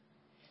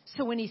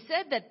 So when he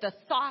said that the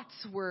thoughts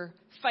were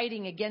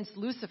fighting against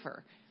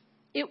Lucifer,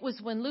 it was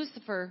when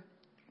Lucifer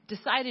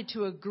decided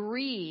to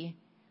agree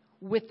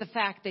with the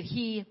fact that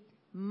he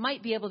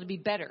might be able to be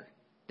better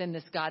than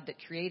this God that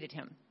created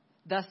him,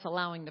 thus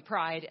allowing the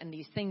pride and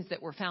these things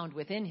that were found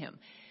within him.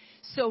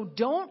 So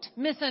don't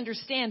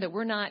misunderstand that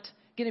we're not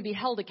going to be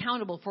held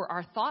accountable for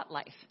our thought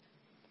life.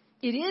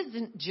 It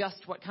isn't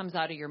just what comes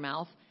out of your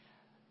mouth,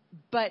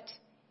 but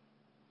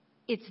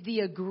it's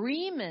the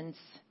agreements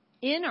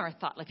in our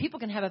thought life. People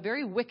can have a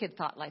very wicked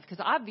thought life because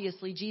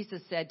obviously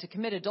Jesus said to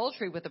commit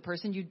adultery with a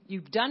person,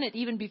 you've done it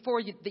even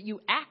before that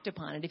you act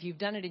upon it, if you've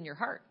done it in your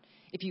heart,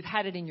 if you've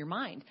had it in your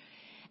mind.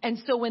 And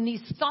so when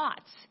these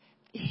thoughts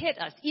hit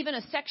us, even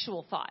a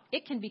sexual thought,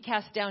 it can be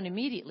cast down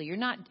immediately. You're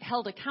not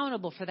held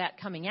accountable for that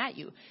coming at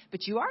you,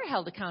 but you are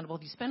held accountable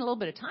if you spend a little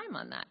bit of time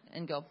on that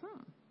and go,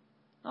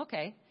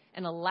 okay,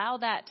 and allow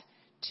that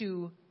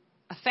to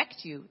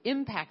affect you,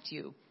 impact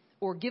you,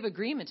 or give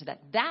agreement to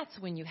that. That's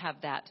when you have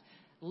that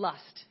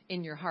lust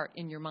in your heart,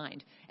 in your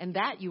mind, and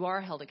that you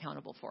are held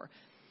accountable for.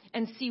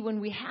 And see, when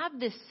we have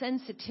this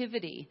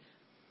sensitivity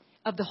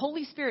of the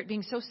Holy Spirit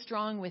being so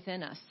strong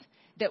within us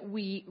that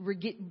we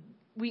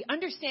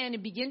understand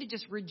and begin to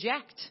just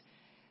reject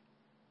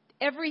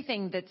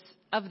everything that's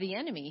of the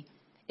enemy,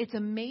 it's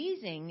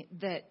amazing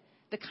that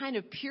the kind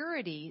of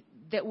purity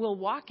that we'll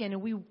walk in,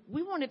 and we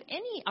won't have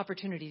any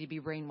opportunity to be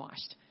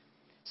brainwashed.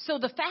 So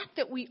the fact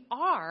that we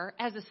are,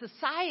 as a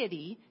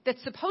society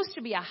that's supposed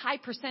to be a high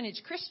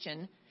percentage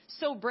Christian,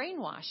 so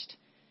brainwashed,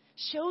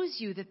 shows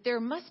you that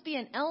there must be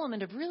an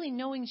element of really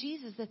knowing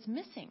Jesus that's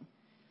missing.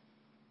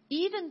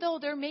 Even though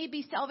there may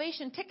be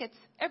salvation tickets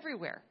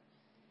everywhere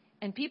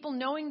and people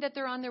knowing that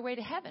they're on their way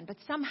to heaven, but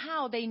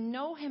somehow they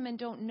know him and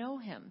don't know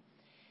him.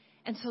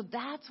 And so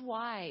that's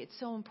why it's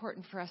so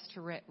important for us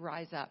to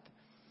rise up.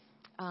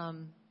 I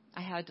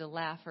had to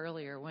laugh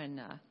earlier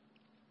when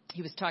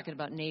he was talking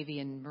about Navy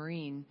and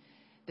Marine.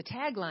 The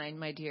tagline,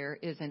 my dear,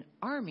 is an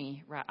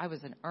Army. I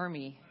was an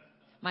Army.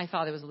 My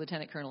father was a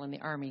lieutenant colonel in the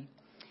Army.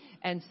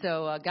 And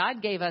so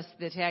God gave us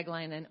the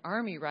tagline, an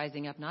Army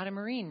rising up, not a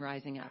Marine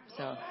rising up.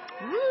 So,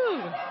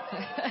 woo!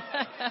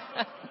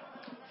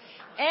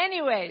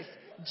 Anyways,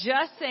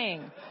 just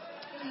saying.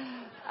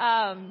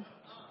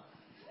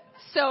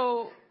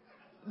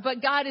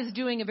 But God is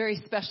doing a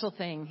very special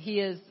thing.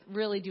 He is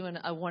really doing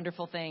a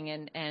wonderful thing.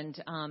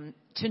 And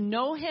to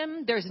know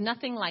him, there's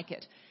nothing like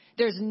it.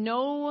 There's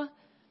no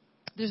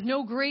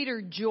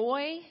greater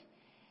joy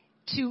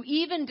to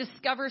even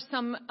discover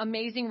some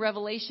amazing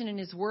revelation in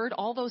his word.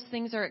 All those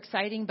things are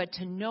exciting, but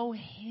to know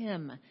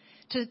him,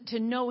 to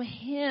know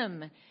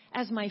him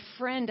as my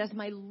friend, as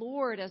my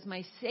Lord, as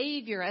my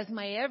Savior, as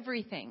my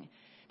everything.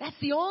 That's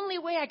the only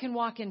way I can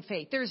walk in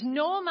faith. There's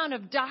no amount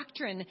of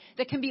doctrine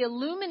that can be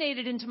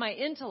illuminated into my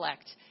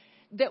intellect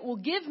that will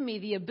give me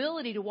the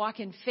ability to walk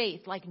in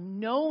faith, like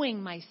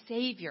knowing my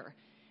Savior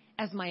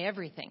as my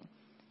everything.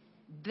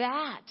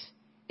 That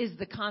is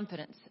the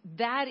confidence.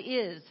 That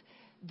is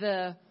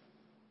the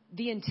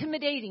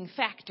intimidating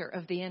factor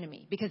of the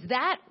enemy, because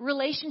that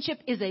relationship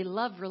is a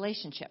love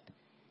relationship.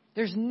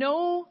 There's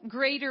no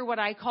greater, what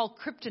I call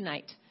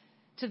kryptonite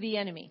to the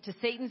enemy, to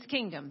Satan's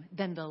kingdom,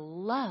 than the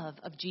love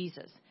of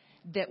Jesus.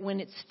 That when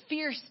it's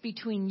fierce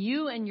between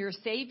you and your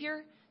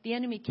Savior, the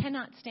enemy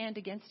cannot stand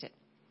against it.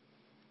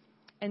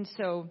 And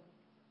so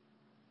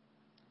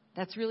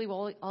that's really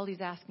all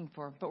he's asking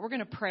for. But we're going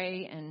to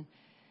pray and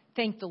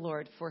thank the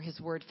Lord for his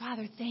word.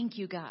 Father, thank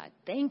you, God.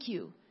 Thank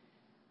you.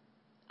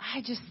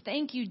 I just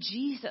thank you,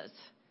 Jesus,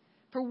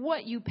 for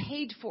what you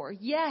paid for.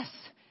 Yes,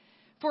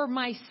 for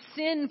my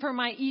sin, for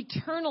my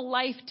eternal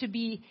life, to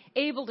be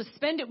able to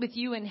spend it with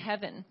you in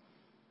heaven.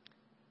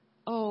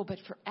 Oh, but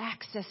for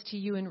access to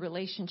you in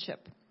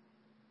relationship.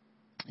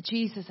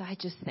 Jesus, I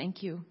just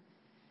thank you.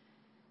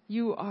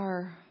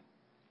 You're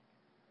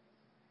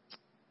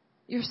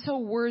so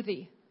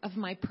worthy of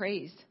my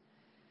praise.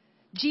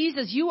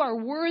 Jesus, you are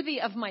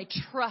worthy of my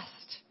trust.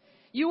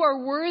 You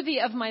are worthy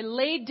of my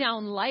laid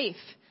down life.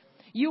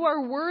 You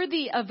are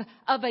worthy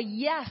of a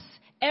yes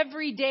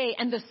every day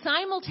and the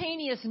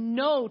simultaneous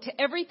no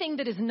to everything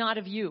that is not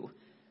of you.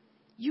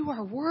 You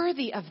are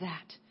worthy of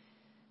that.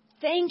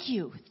 Thank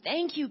you.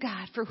 Thank you,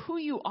 God, for who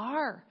you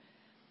are.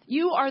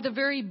 You are the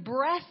very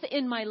breath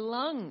in my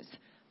lungs.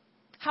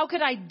 How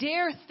could I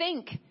dare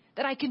think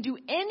that I can do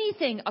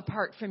anything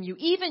apart from you?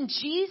 Even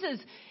Jesus,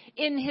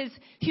 in his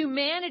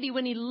humanity,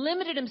 when he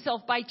limited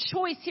himself by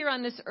choice here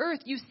on this earth,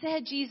 you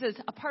said, Jesus,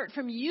 apart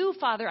from you,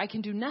 Father, I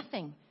can do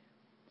nothing.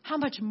 How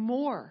much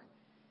more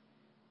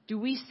do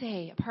we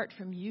say, apart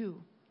from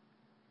you,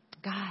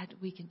 God,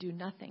 we can do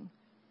nothing?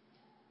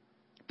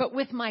 But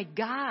with my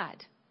God,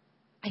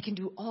 I can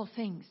do all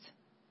things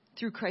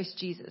through Christ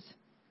Jesus.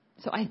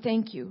 So I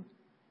thank you.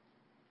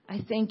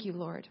 I thank you,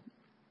 Lord.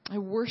 I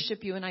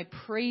worship you and I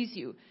praise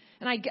you.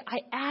 And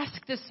I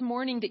ask this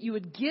morning that you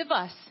would give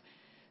us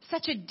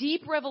such a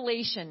deep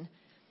revelation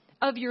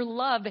of your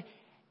love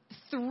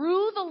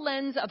through the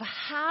lens of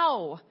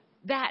how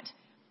that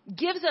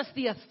gives us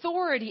the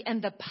authority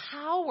and the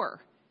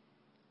power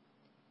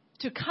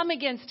to come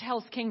against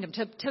hell's kingdom,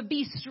 to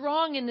be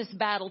strong in this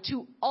battle,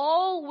 to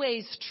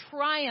always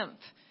triumph,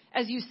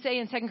 as you say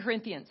in 2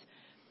 Corinthians.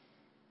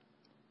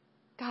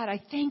 God,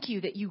 I thank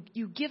you that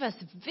you give us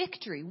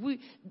victory.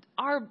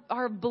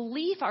 Our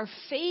belief, our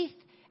faith,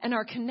 and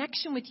our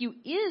connection with you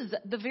is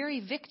the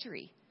very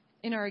victory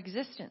in our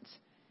existence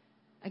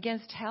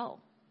against hell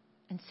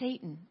and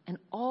Satan and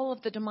all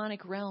of the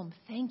demonic realm.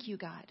 Thank you,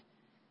 God.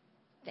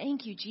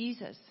 Thank you,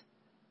 Jesus.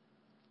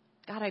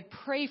 God, I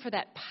pray for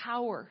that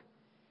power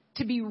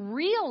to be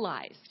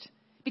realized,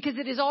 because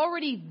it is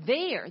already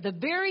there. The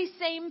very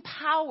same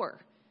power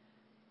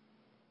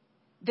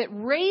that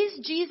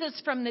raised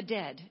Jesus from the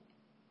dead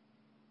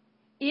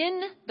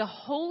in the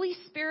Holy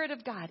Spirit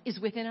of God is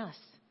within us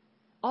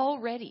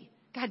already.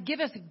 God, give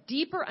us a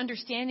deeper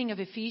understanding of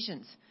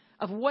Ephesians,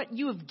 of what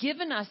you have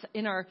given us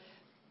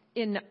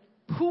in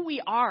who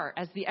we are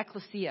as the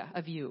ecclesia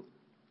of you,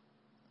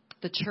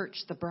 the church,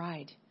 the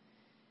bride.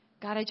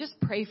 God, I just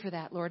pray for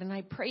that, Lord, and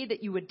I pray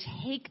that you would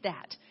take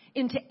that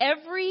into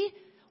every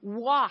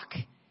walk,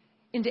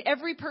 into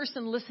every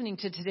person listening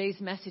to today's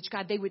message.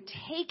 God, they would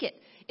take it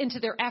into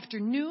their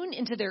afternoon,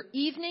 into their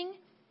evening,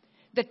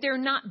 that they're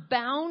not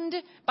bound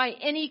by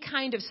any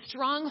kind of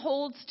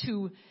strongholds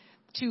to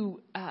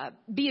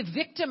be a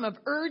victim of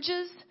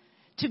urges,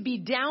 to be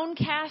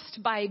downcast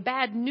by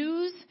bad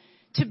news,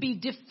 to be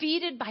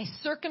defeated by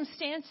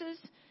circumstances,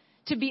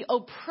 to be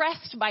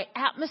oppressed by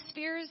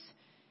atmospheres.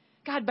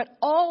 God, but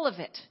all of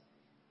it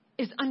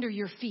is under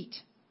your feet.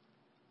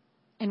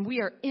 And we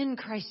are in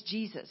Christ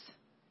Jesus,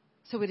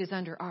 so it is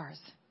under ours.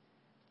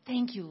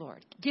 Thank you,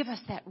 Lord. Give us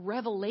that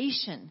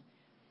revelation.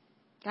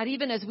 God,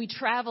 even as we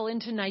travel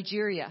into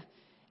Nigeria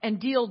and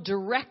deal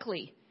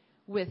directly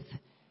with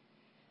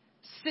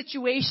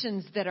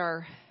situations that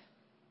are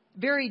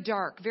very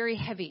dark, very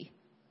heavy.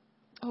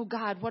 Oh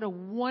God, what a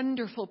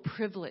wonderful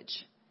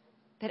privilege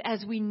that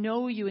as we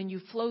know you and you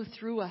flow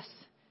through us,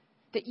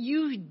 that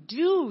you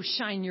do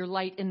shine your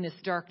light in this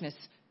darkness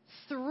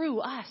through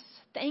us.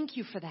 Thank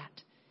you for that.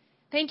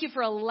 Thank you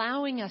for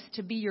allowing us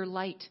to be your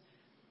light.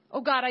 Oh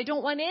God, I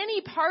don't want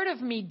any part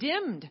of me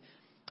dimmed.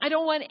 I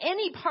don't want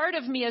any part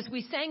of me, as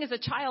we sang as a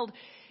child,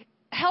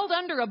 held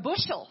under a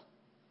bushel.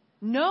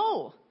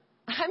 No,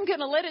 I'm going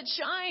to let it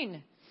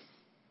shine.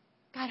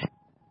 God.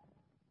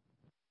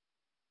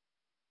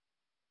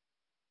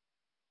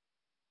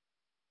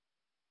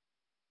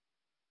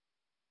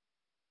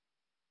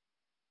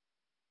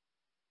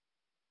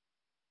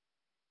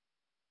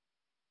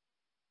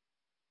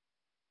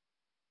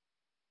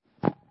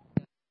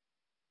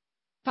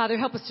 Father,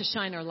 help us to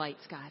shine our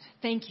lights, God.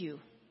 Thank you.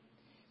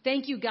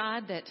 Thank you,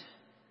 God, that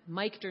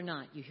mic'd or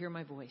not, you hear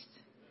my voice.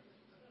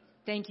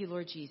 Thank you,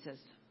 Lord Jesus.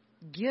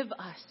 Give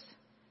us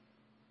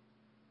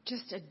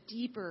just a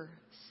deeper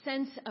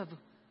sense of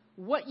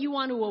what you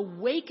want to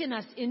awaken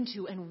us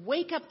into and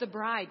wake up the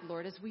bride,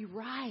 Lord, as we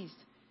rise.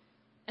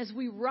 As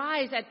we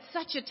rise at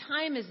such a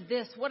time as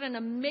this, what an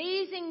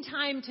amazing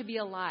time to be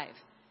alive.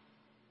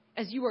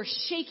 As you are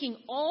shaking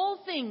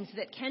all things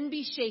that can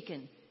be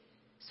shaken,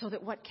 so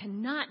that what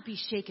cannot be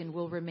shaken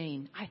will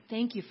remain. I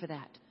thank you for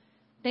that.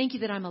 Thank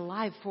you that I'm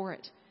alive for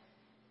it.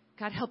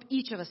 God, help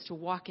each of us to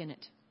walk in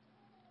it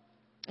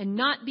and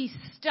not be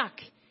stuck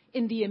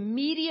in the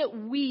immediate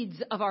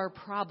weeds of our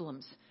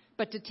problems,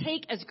 but to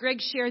take, as Greg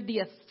shared, the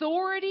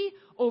authority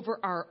over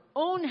our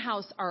own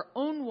house, our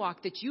own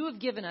walk that you have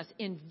given us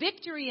in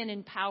victory and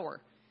in power,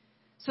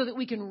 so that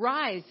we can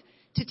rise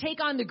to take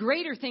on the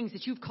greater things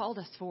that you've called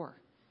us for,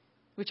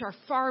 which are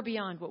far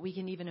beyond what we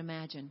can even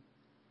imagine.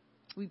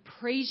 We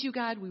praise you,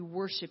 God. We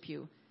worship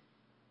you.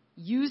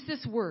 Use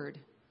this word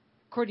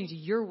according to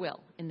your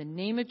will. In the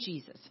name of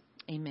Jesus,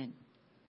 amen.